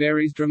fledge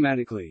varies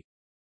dramatically.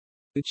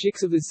 The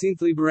chicks of the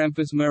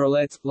Synthleberamphus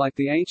merolets, like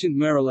the ancient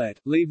merolet,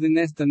 leave the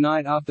nest the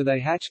night after they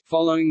hatch,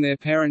 following their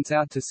parents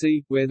out to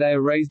sea, where they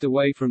are raised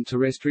away from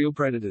terrestrial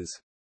predators.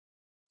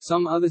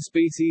 Some other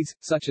species,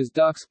 such as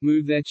ducks,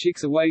 move their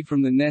chicks away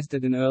from the nest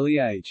at an early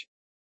age.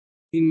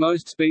 In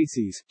most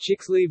species,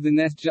 chicks leave the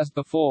nest just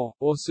before,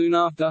 or soon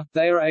after,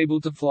 they are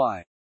able to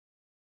fly.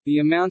 The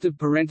amount of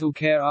parental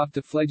care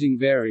after fledging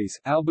varies.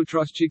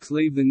 Albatross chicks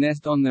leave the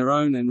nest on their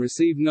own and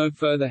receive no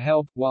further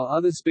help, while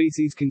other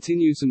species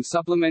continue some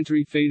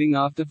supplementary feeding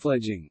after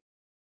fledging.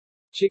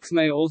 Chicks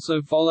may also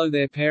follow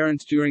their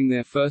parents during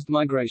their first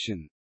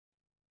migration.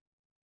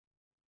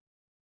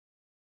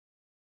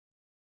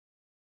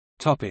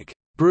 Topic: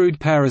 Brood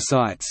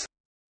parasites.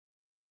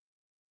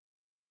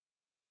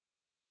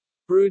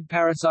 Brood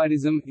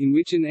parasitism, in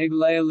which an egg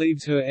layer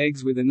leaves her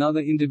eggs with another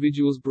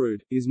individual's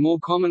brood, is more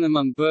common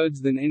among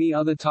birds than any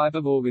other type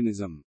of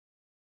organism.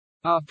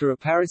 After a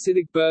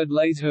parasitic bird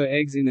lays her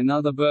eggs in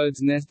another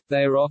bird's nest,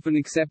 they are often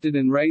accepted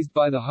and raised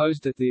by the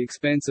host at the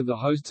expense of the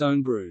host's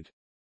own brood.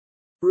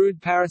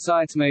 Brood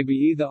parasites may be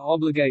either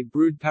obligate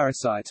brood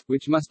parasites,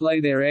 which must lay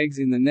their eggs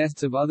in the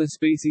nests of other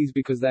species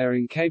because they are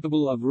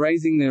incapable of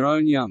raising their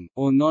own young,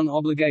 or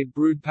non-obligate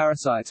brood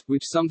parasites,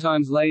 which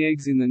sometimes lay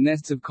eggs in the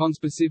nests of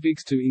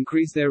conspecifics to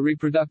increase their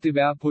reproductive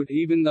output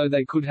even though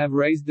they could have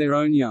raised their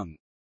own young.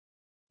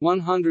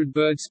 100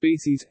 bird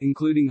species,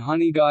 including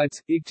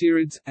honeyguides,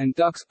 icterids, and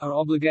ducks, are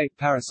obligate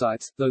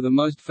parasites, though the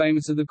most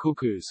famous are the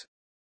cuckoos.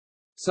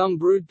 Some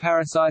brood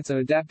parasites are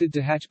adapted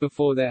to hatch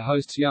before their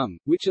host's young,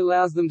 which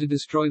allows them to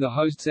destroy the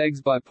host's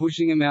eggs by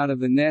pushing them out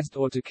of the nest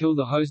or to kill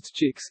the host's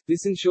chicks.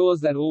 This ensures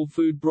that all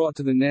food brought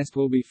to the nest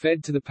will be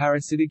fed to the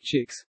parasitic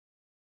chicks.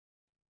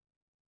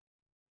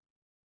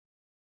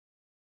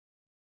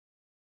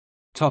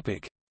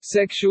 Topic: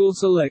 Sexual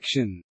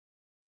selection.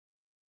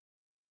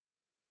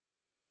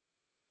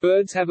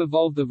 Birds have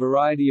evolved a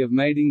variety of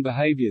mating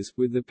behaviors,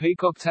 with the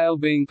peacock-tail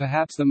being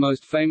perhaps the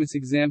most famous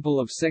example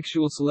of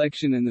sexual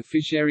selection and the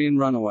fisharian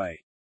runaway.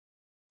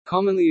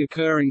 Commonly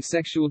occurring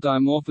sexual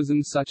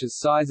dimorphisms such as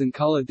size and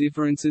color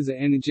differences are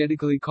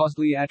energetically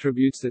costly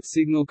attributes that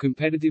signal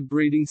competitive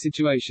breeding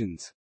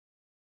situations.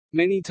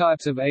 Many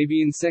types of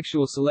avian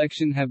sexual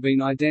selection have been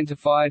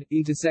identified: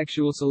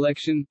 intersexual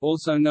selection,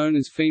 also known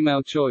as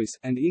female choice,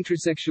 and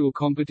intrasexual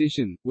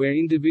competition, where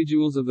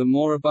individuals of the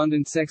more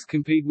abundant sex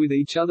compete with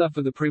each other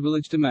for the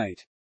privilege to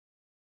mate.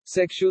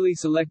 Sexually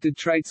selected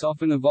traits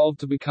often evolve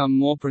to become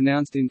more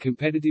pronounced in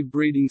competitive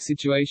breeding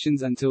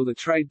situations until the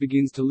trait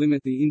begins to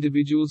limit the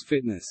individual's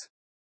fitness.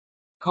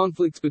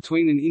 Conflicts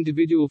between an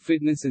individual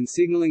fitness and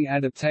signaling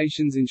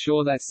adaptations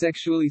ensure that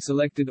sexually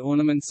selected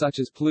ornaments such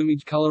as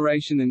plumage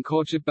coloration and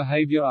courtship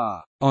behavior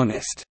are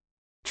honest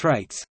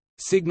traits.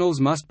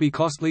 Signals must be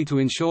costly to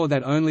ensure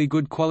that only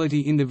good quality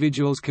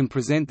individuals can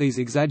present these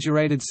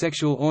exaggerated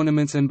sexual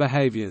ornaments and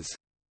behaviors.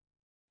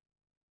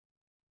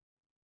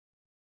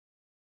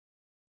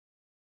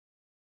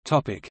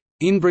 Topic: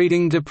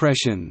 Inbreeding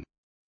depression.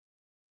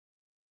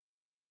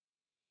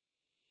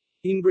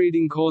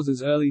 Inbreeding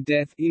causes early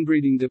death,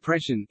 inbreeding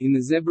depression, in the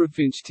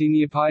zebrafinch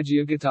Tinea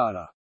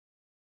guttata.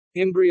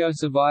 Embryo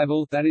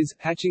survival, that is,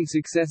 hatching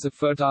success of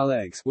fertile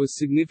eggs, was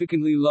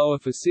significantly lower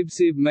for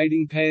sib-sib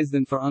mating pairs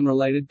than for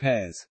unrelated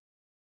pairs.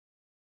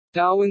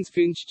 Darwin's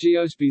finch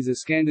Geospes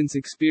scandens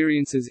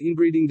experiences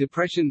inbreeding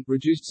depression,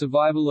 reduced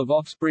survival of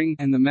offspring,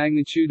 and the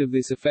magnitude of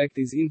this effect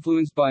is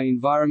influenced by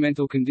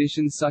environmental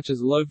conditions such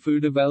as low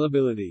food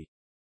availability.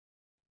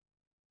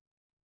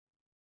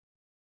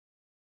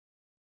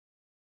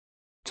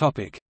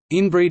 Topic: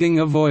 Inbreeding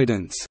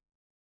avoidance.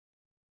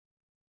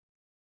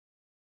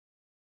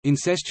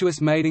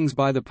 Incestuous matings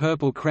by the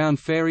purple-crowned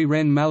fairy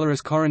wren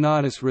Malurus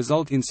coronatus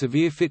result in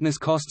severe fitness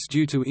costs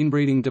due to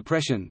inbreeding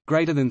depression,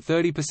 greater than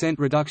 30%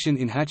 reduction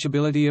in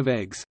hatchability of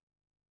eggs.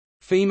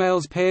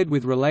 Females paired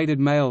with related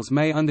males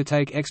may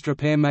undertake extra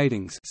pair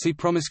matings. See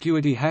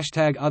promiscuity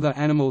 #other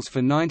animals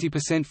for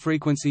 90%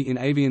 frequency in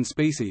avian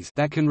species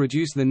that can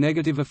reduce the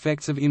negative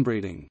effects of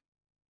inbreeding.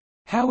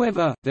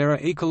 However, there are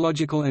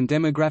ecological and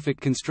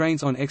demographic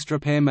constraints on extra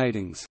pair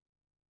matings.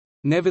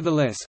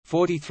 Nevertheless,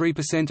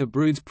 43% of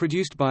broods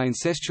produced by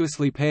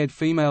incestuously paired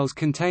females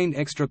contained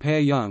extra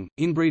pair young.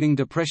 Inbreeding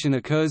depression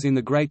occurs in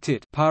the great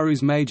tit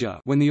Parus major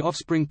when the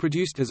offspring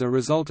produced as a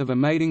result of a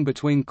mating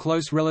between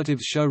close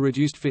relatives show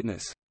reduced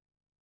fitness.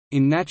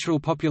 In natural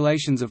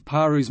populations of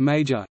Parus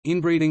major,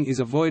 inbreeding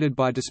is avoided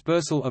by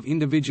dispersal of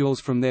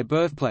individuals from their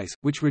birthplace,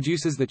 which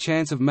reduces the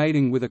chance of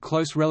mating with a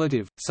close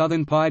relative.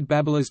 Southern pied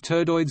babblers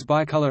turdoids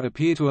bicolor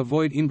appear to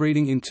avoid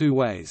inbreeding in two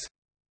ways.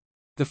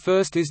 The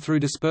first is through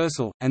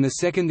dispersal, and the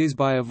second is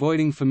by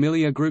avoiding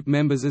familiar group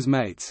members as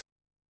mates.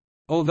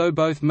 Although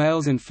both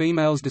males and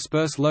females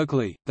disperse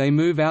locally, they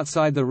move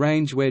outside the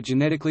range where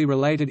genetically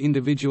related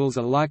individuals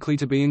are likely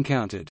to be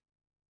encountered.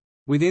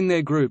 Within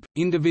their group,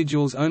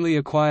 individuals only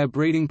acquire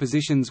breeding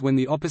positions when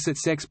the opposite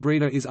sex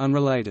breeder is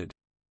unrelated.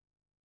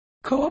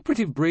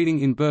 Cooperative breeding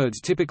in birds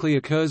typically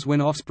occurs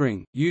when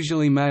offspring,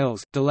 usually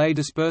males, delay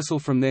dispersal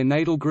from their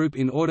natal group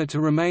in order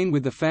to remain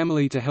with the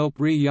family to help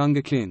rear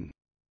younger kin.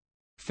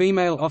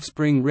 Female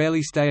offspring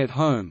rarely stay at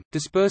home,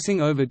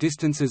 dispersing over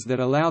distances that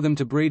allow them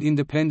to breed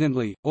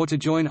independently, or to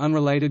join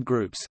unrelated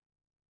groups.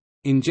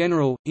 In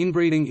general,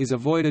 inbreeding is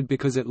avoided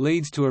because it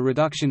leads to a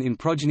reduction in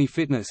progeny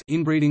fitness,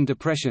 inbreeding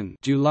depression,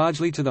 due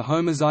largely to the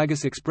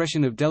homozygous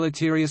expression of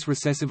deleterious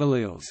recessive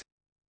alleles.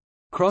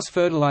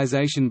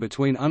 Cross-fertilization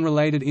between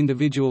unrelated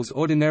individuals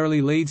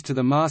ordinarily leads to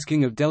the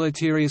masking of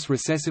deleterious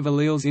recessive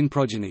alleles in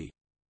progeny.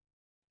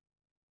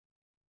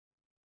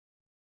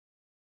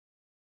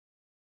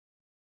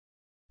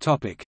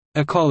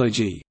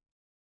 Ecology.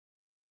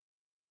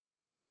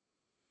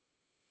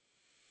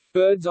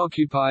 Birds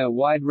occupy a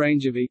wide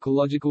range of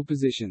ecological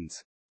positions.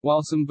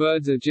 While some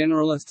birds are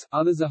generalists,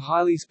 others are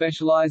highly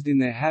specialized in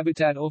their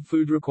habitat or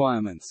food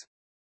requirements.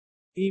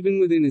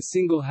 Even within a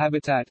single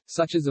habitat,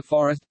 such as a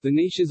forest, the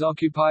niches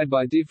occupied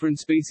by different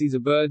species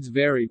of birds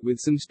vary, with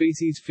some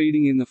species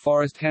feeding in the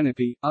forest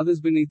canopy,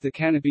 others beneath the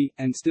canopy,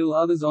 and still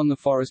others on the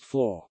forest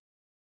floor.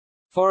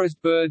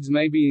 Forest birds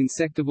may be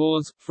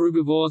insectivores,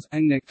 frugivores,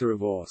 and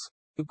nectarivores.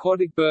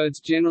 Aquatic birds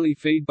generally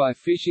feed by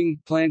fishing,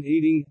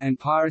 plant-eating, and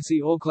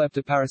piracy or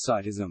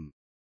kleptoparasitism.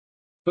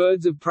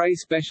 Birds of prey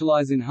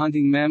specialize in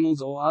hunting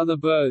mammals or other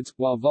birds,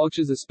 while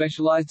vultures are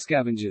specialized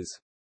scavengers.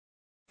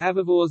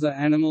 Herbivores are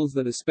animals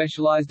that are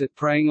specialized at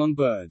preying on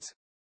birds.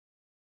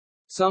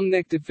 Some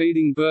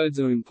nectar-feeding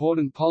birds are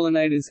important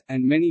pollinators,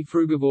 and many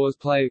frugivores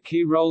play a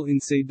key role in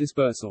seed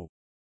dispersal.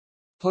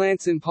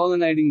 Plants and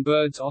pollinating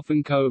birds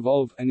often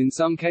co-evolve, and in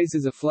some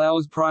cases a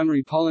flower's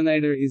primary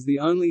pollinator is the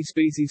only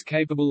species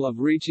capable of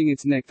reaching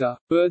its nectar.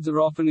 Birds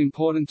are often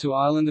important to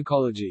island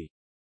ecology.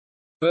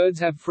 Birds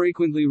have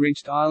frequently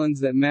reached islands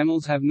that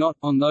mammals have not.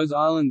 On those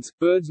islands,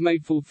 birds may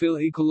fulfill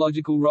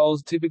ecological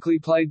roles typically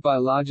played by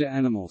larger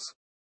animals.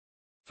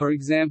 For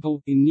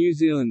example, in New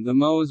Zealand the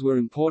moas were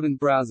important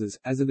browsers,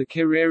 as are the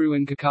kererau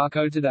and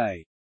kakako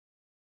today.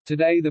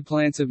 Today the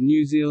plants of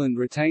New Zealand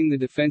retain the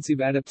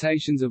defensive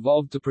adaptations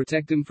evolved to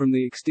protect them from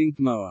the extinct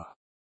moa.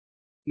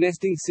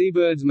 Nesting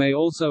seabirds may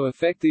also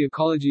affect the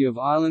ecology of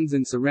islands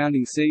and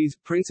surrounding seas,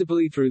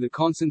 principally through the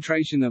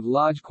concentration of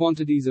large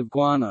quantities of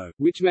guano,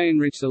 which may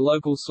enrich the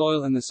local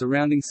soil and the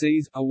surrounding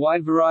seas. A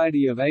wide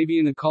variety of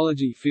avian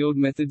ecology field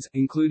methods,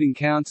 including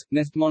counts,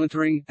 nest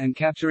monitoring, and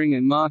capturing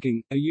and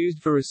marking, are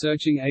used for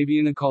researching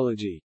avian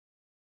ecology.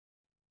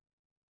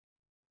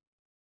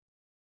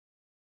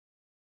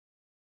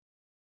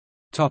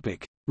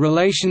 Topic: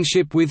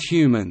 Relationship with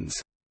humans.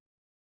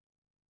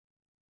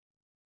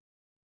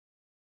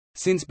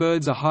 Since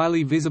birds are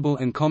highly visible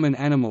and common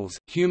animals,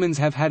 humans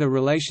have had a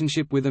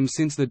relationship with them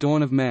since the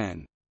dawn of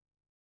man.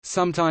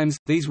 Sometimes,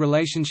 these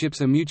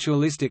relationships are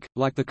mutualistic,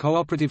 like the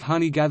cooperative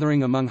honey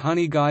gathering among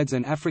honey guides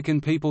and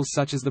African peoples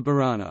such as the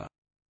Borana.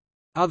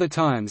 Other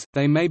times,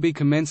 they may be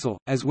commensal,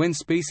 as when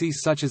species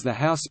such as the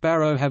house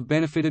sparrow have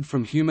benefited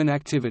from human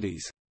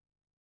activities.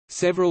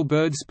 Several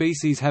bird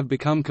species have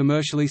become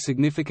commercially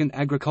significant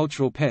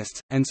agricultural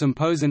pests, and some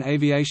pose an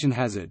aviation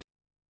hazard.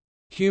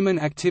 Human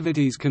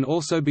activities can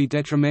also be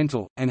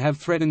detrimental, and have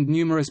threatened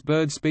numerous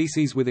bird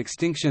species with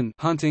extinction.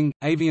 Hunting,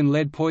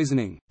 avian-lead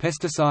poisoning,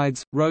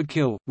 pesticides,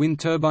 roadkill, wind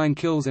turbine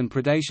kills and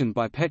predation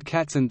by pet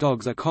cats and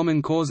dogs are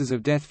common causes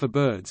of death for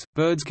birds.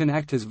 Birds can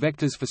act as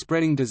vectors for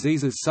spreading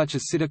diseases such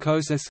as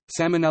psittacosis,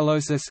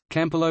 salmonellosis,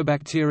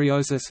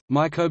 campylobacteriosis,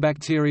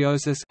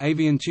 mycobacteriosis,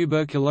 avian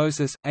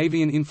tuberculosis,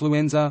 avian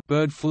influenza,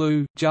 bird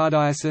flu,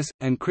 giardiasis,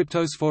 and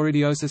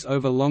cryptosporidiosis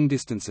over long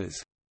distances.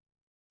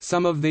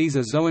 Some of these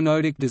are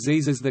zoonotic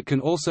diseases that can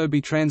also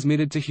be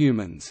transmitted to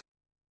humans.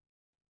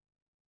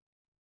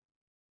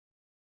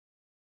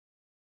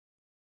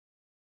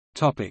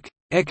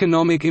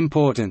 Economic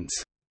importance.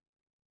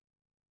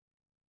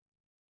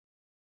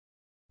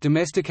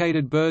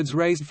 Domesticated birds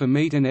raised for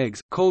meat and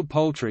eggs, called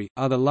poultry,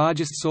 are the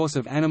largest source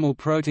of animal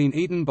protein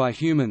eaten by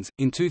humans.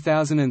 In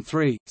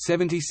 2003,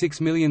 76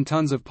 million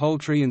tons of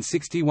poultry and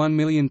 61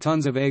 million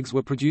tons of eggs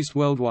were produced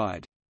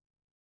worldwide.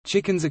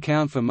 Chickens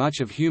account for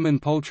much of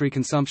human poultry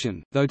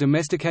consumption, though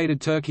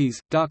domesticated turkeys,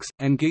 ducks,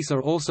 and geese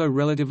are also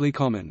relatively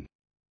common.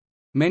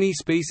 Many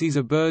species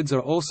of birds are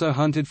also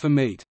hunted for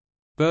meat.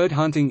 Bird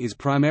hunting is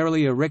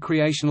primarily a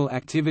recreational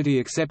activity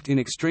except in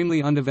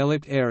extremely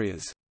undeveloped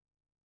areas.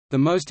 The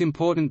most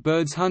important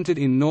birds hunted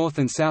in North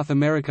and South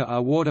America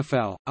are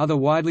waterfowl. Other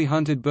widely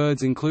hunted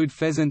birds include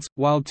pheasants,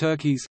 wild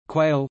turkeys,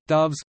 quail,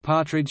 doves,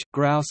 partridge,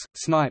 grouse,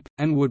 snipe,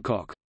 and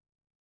woodcock.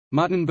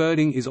 Mutton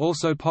birding is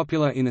also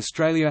popular in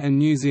Australia and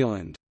New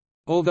Zealand.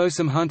 Although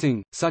some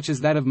hunting, such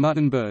as that of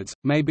mutton birds,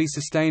 may be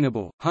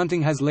sustainable,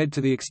 hunting has led to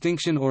the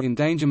extinction or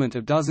endangerment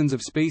of dozens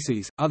of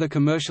species. Other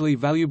commercially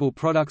valuable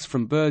products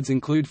from birds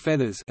include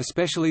feathers,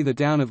 especially the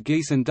down of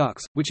geese and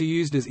ducks, which are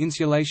used as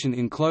insulation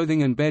in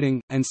clothing and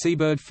bedding, and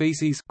seabird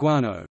feces,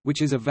 guano,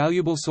 which is a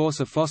valuable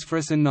source of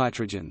phosphorus and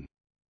nitrogen.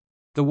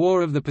 The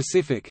War of the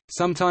Pacific,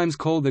 sometimes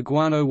called the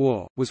Guano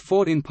War, was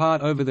fought in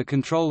part over the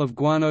control of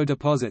guano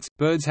deposits.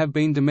 Birds have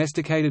been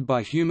domesticated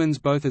by humans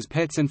both as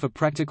pets and for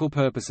practical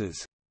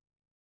purposes.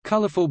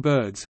 Colorful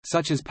birds,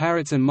 such as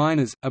parrots and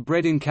miners, are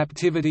bred in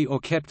captivity or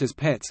kept as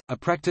pets, a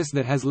practice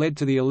that has led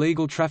to the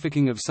illegal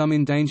trafficking of some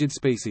endangered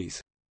species.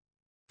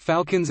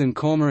 Falcons and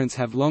cormorants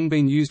have long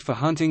been used for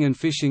hunting and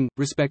fishing,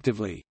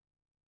 respectively.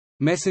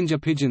 Messenger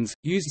pigeons,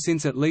 used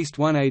since at least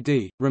 1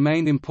 AD,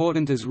 remained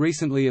important as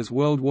recently as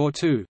World War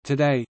II.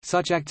 Today,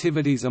 such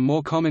activities are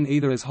more common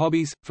either as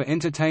hobbies, for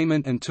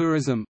entertainment and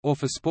tourism, or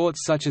for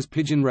sports such as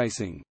pigeon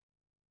racing.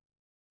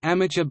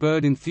 Amateur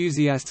bird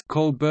enthusiasts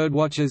called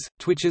birdwatchers,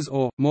 twitchers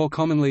or, more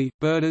commonly,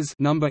 birders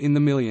number in the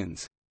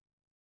millions.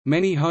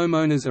 Many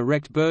homeowners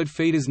erect bird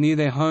feeders near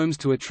their homes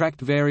to attract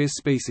various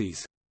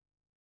species.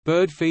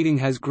 Bird feeding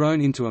has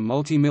grown into a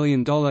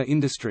multi-million-dollar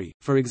industry.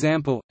 For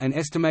example, an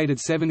estimated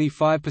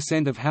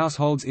 75% of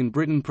households in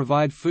Britain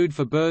provide food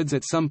for birds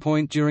at some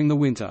point during the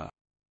winter.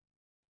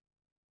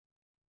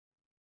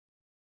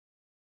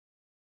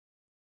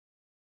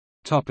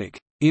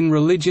 In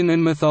religion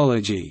and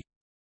mythology.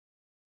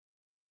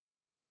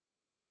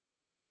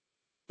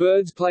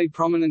 Birds play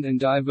prominent and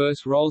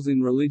diverse roles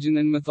in religion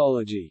and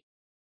mythology.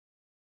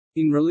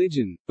 In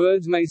religion,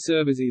 birds may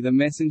serve as either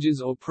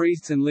messengers or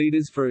priests and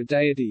leaders for a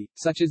deity,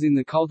 such as in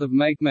the cult of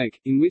Makemake,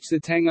 in which the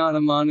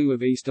Tangata Manu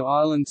of Easter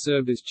Island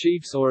served as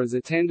chiefs or as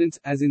attendants,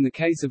 as in the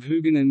case of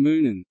Hugin and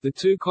Munin, the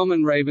two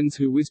common ravens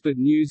who whispered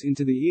news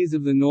into the ears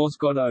of the Norse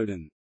god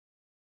Odin.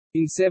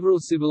 In several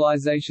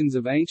civilizations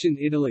of ancient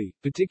Italy,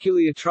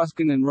 particularly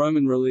Etruscan and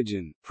Roman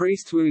religion,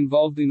 priests were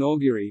involved in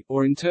augury,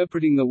 or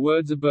interpreting the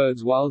words of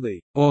birds, while the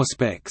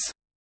auspex,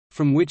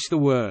 from which the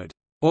word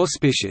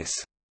auspicious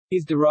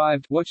is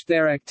derived, watched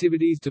their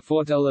activities to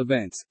foretell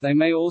events. They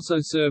may also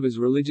serve as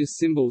religious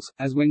symbols,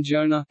 as when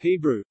Jonah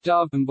Hebrew,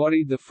 dove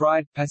embodied the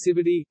fright,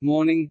 passivity,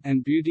 mourning,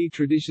 and beauty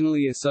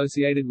traditionally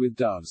associated with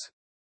doves.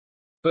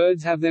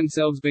 Birds have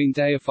themselves been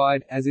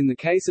deified, as in the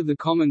case of the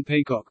common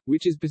peacock,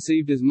 which is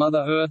perceived as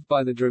Mother Earth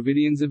by the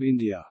Dravidians of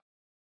India.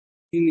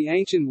 In the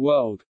ancient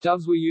world,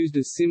 doves were used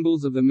as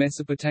symbols of the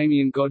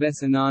Mesopotamian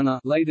goddess Inanna,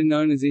 later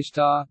known as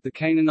Ishtar, the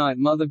Canaanite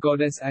mother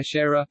goddess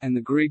Asherah, and the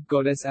Greek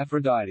goddess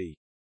Aphrodite.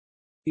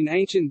 In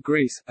ancient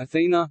Greece,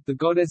 Athena, the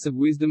goddess of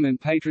wisdom and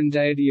patron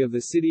deity of the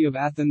city of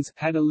Athens,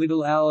 had a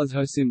little owl as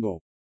her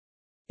symbol.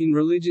 In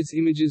religious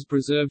images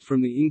preserved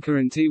from the Inca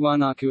and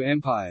Tiwanaku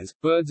empires,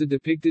 birds are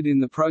depicted in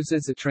the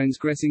process of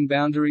transgressing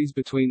boundaries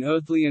between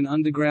earthly and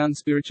underground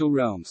spiritual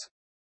realms.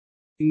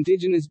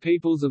 Indigenous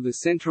peoples of the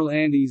Central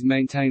Andes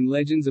maintain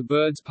legends of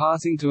birds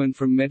passing to and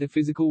from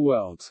metaphysical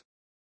worlds.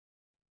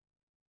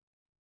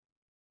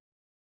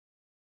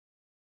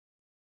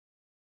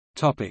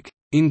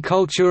 In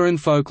culture and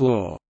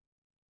folklore.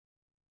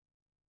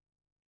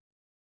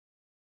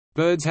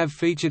 Birds have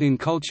featured in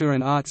culture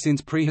and art since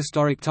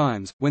prehistoric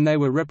times, when they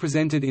were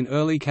represented in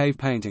early cave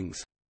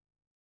paintings.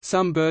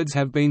 Some birds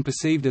have been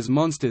perceived as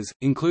monsters,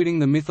 including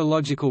the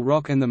mythological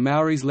roc and the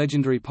Maoris'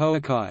 legendary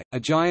poakai, a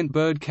giant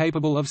bird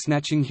capable of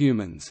snatching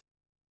humans.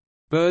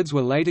 Birds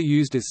were later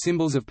used as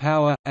symbols of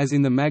power, as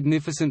in the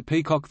magnificent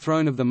peacock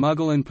throne of the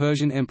Mughal and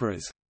Persian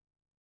emperors.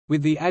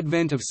 With the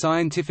advent of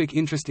scientific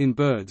interest in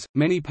birds,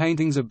 many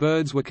paintings of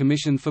birds were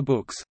commissioned for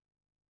books.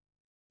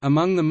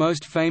 Among the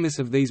most famous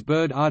of these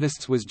bird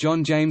artists was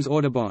John James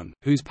Audubon,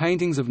 whose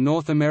paintings of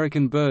North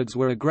American birds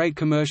were a great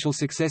commercial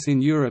success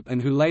in Europe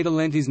and who later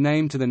lent his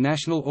name to the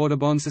National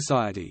Audubon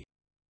Society.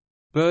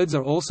 Birds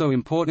are also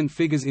important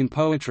figures in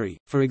poetry,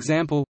 for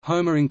example,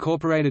 Homer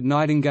incorporated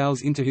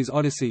nightingales into his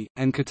Odyssey,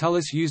 and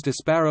Catullus used a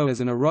sparrow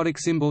as an erotic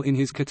symbol in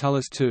his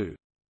Catullus II.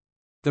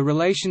 The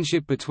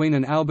relationship between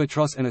an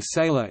albatross and a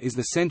sailor is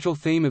the central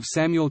theme of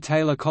Samuel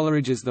Taylor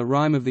Coleridge's The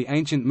Rime of the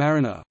Ancient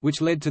Mariner,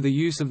 which led to the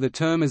use of the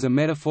term as a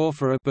metaphor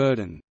for a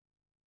burden.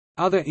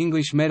 Other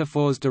English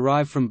metaphors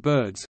derive from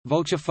birds.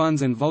 Vulture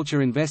funds and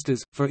vulture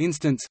investors, for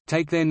instance,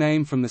 take their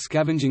name from the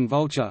scavenging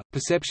vulture.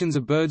 Perceptions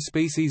of bird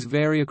species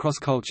vary across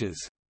cultures.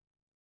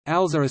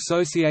 Owls are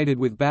associated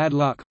with bad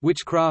luck,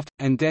 witchcraft,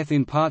 and death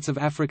in parts of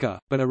Africa,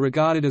 but are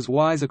regarded as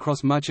wise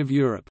across much of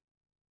Europe.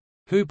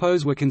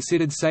 Hoopoes were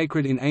considered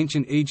sacred in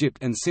ancient Egypt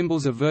and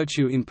symbols of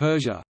virtue in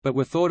Persia, but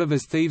were thought of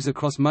as thieves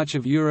across much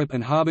of Europe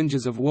and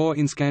harbingers of war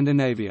in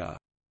Scandinavia.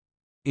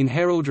 In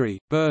heraldry,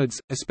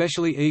 birds,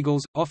 especially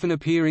eagles, often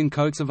appear in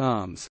coats of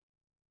arms.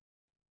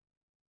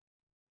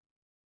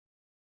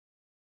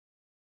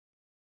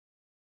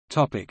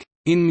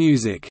 In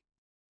music.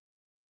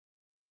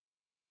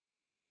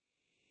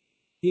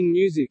 In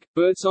music,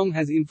 birdsong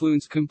has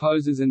influenced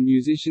composers and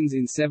musicians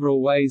in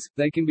several ways.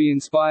 They can be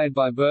inspired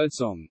by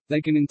birdsong,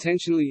 they can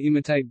intentionally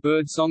imitate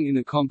birdsong in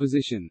a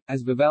composition,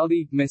 as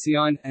Vivaldi,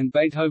 Messiaen, and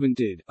Beethoven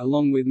did,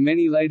 along with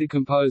many later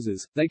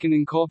composers. They can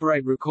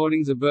incorporate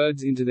recordings of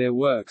birds into their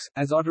works,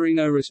 as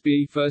Ottorino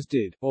Respighi first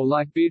did, or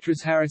like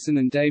Beatrice Harrison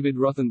and David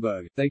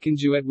Rothenberg, they can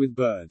duet with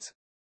birds.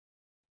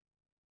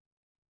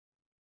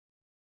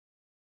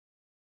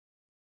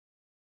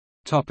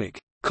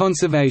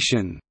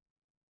 Conservation.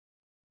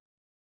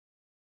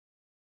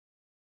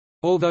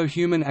 Although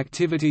human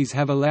activities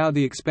have allowed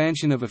the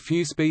expansion of a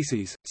few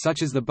species,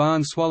 such as the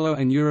barn swallow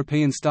and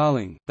European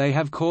starling, they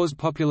have caused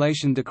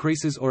population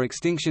decreases or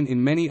extinction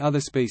in many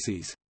other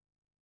species.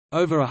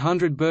 Over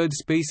 100 bird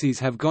species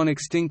have gone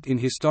extinct in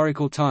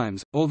historical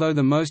times, although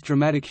the most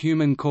dramatic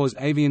human-caused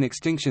avian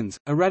extinctions,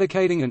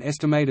 eradicating an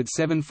estimated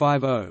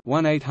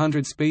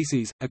 750–1800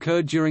 species,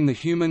 occurred during the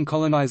human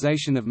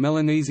colonization of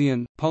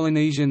Melanesian,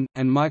 Polynesian,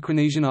 and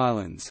Micronesian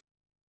islands.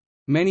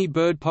 Many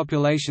bird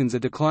populations are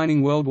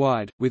declining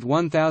worldwide, with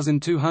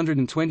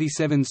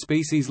 1,227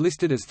 species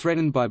listed as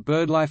threatened by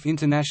BirdLife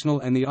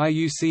International and the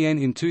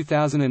IUCN in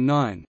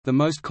 2009. The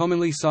most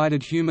commonly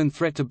cited human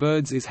threat to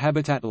birds is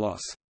habitat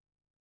loss.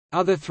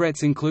 Other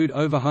threats include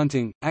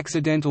overhunting,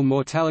 accidental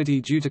mortality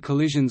due to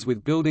collisions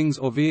with buildings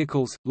or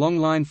vehicles,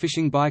 long-line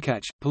fishing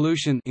bycatch,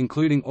 pollution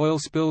including oil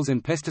spills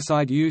and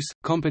pesticide use,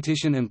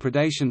 competition and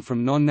predation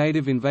from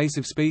non-native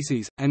invasive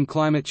species, and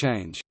climate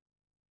change.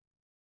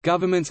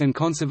 Governments and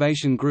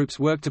conservation groups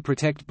work to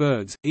protect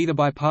birds, either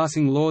by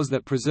passing laws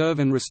that preserve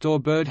and restore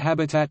bird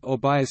habitat or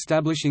by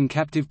establishing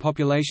captive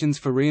populations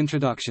for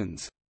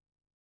reintroductions.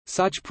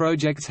 Such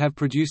projects have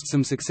produced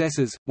some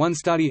successes. One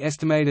study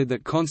estimated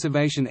that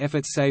conservation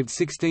efforts saved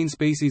 16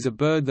 species of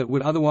bird that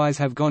would otherwise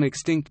have gone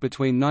extinct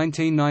between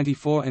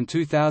 1994 and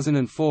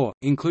 2004,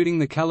 including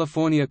the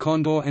California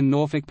condor and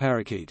Norfolk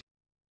parakeet.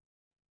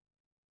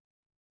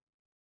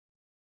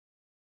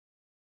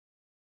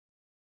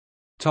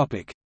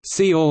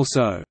 See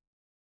also: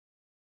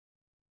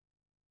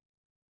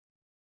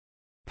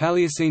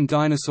 Paleocene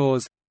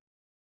dinosaurs,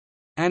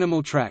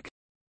 Animal track,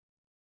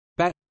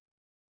 Bat,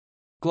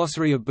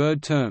 Glossary of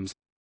bird terms,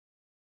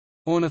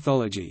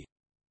 Ornithology.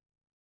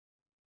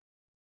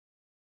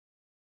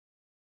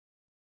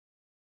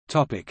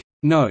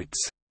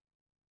 Notes.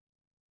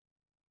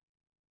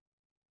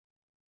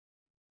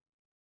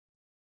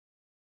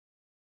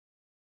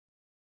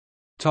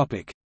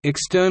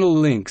 External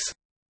links.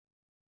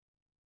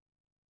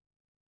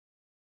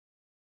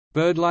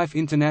 BirdLife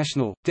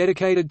International,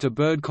 dedicated to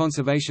bird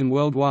conservation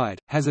worldwide,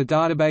 has a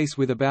database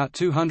with about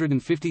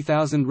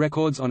 250,000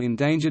 records on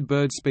endangered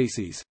bird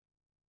species.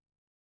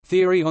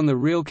 Theory on the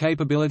real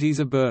capabilities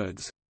of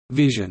birds.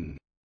 Vision.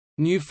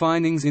 New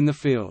findings in the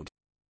field.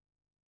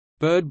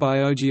 Bird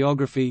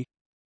biogeography.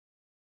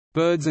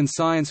 Birds and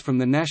Science from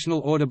the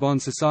National Audubon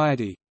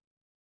Society.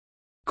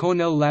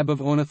 Cornell Lab of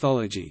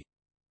Ornithology.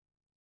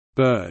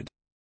 Bird.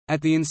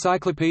 At the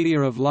Encyclopedia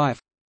of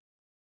Life.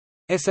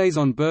 Essays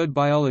on bird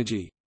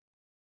biology.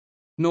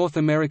 North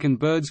American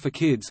Birds for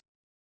Kids.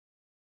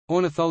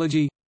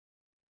 Ornithology.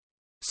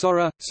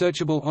 SORA –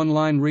 Searchable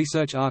Online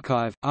Research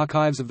Archive –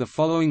 Archives of the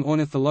following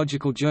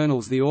ornithological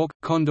journals: the Auk,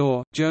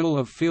 Condor, Journal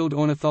of Field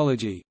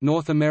Ornithology,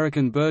 North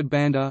American Bird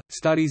Bander,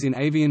 Studies in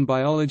Avian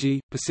Biology,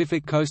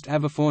 Pacific Coast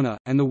Avifauna,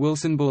 and the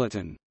Wilson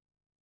Bulletin.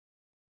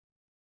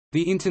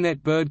 The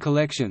Internet Bird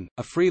Collection –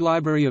 a free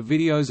library of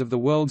videos of the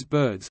world's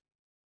birds.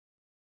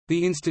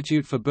 The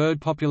Institute for Bird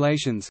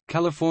Populations,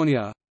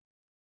 California.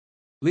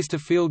 List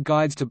of field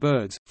guides to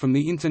birds, from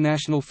the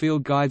International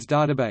Field Guides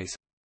Database.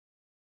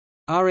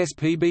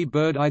 RSPB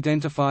Bird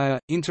Identifier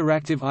 –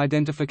 interactive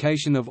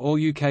identification of all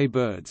UK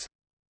birds.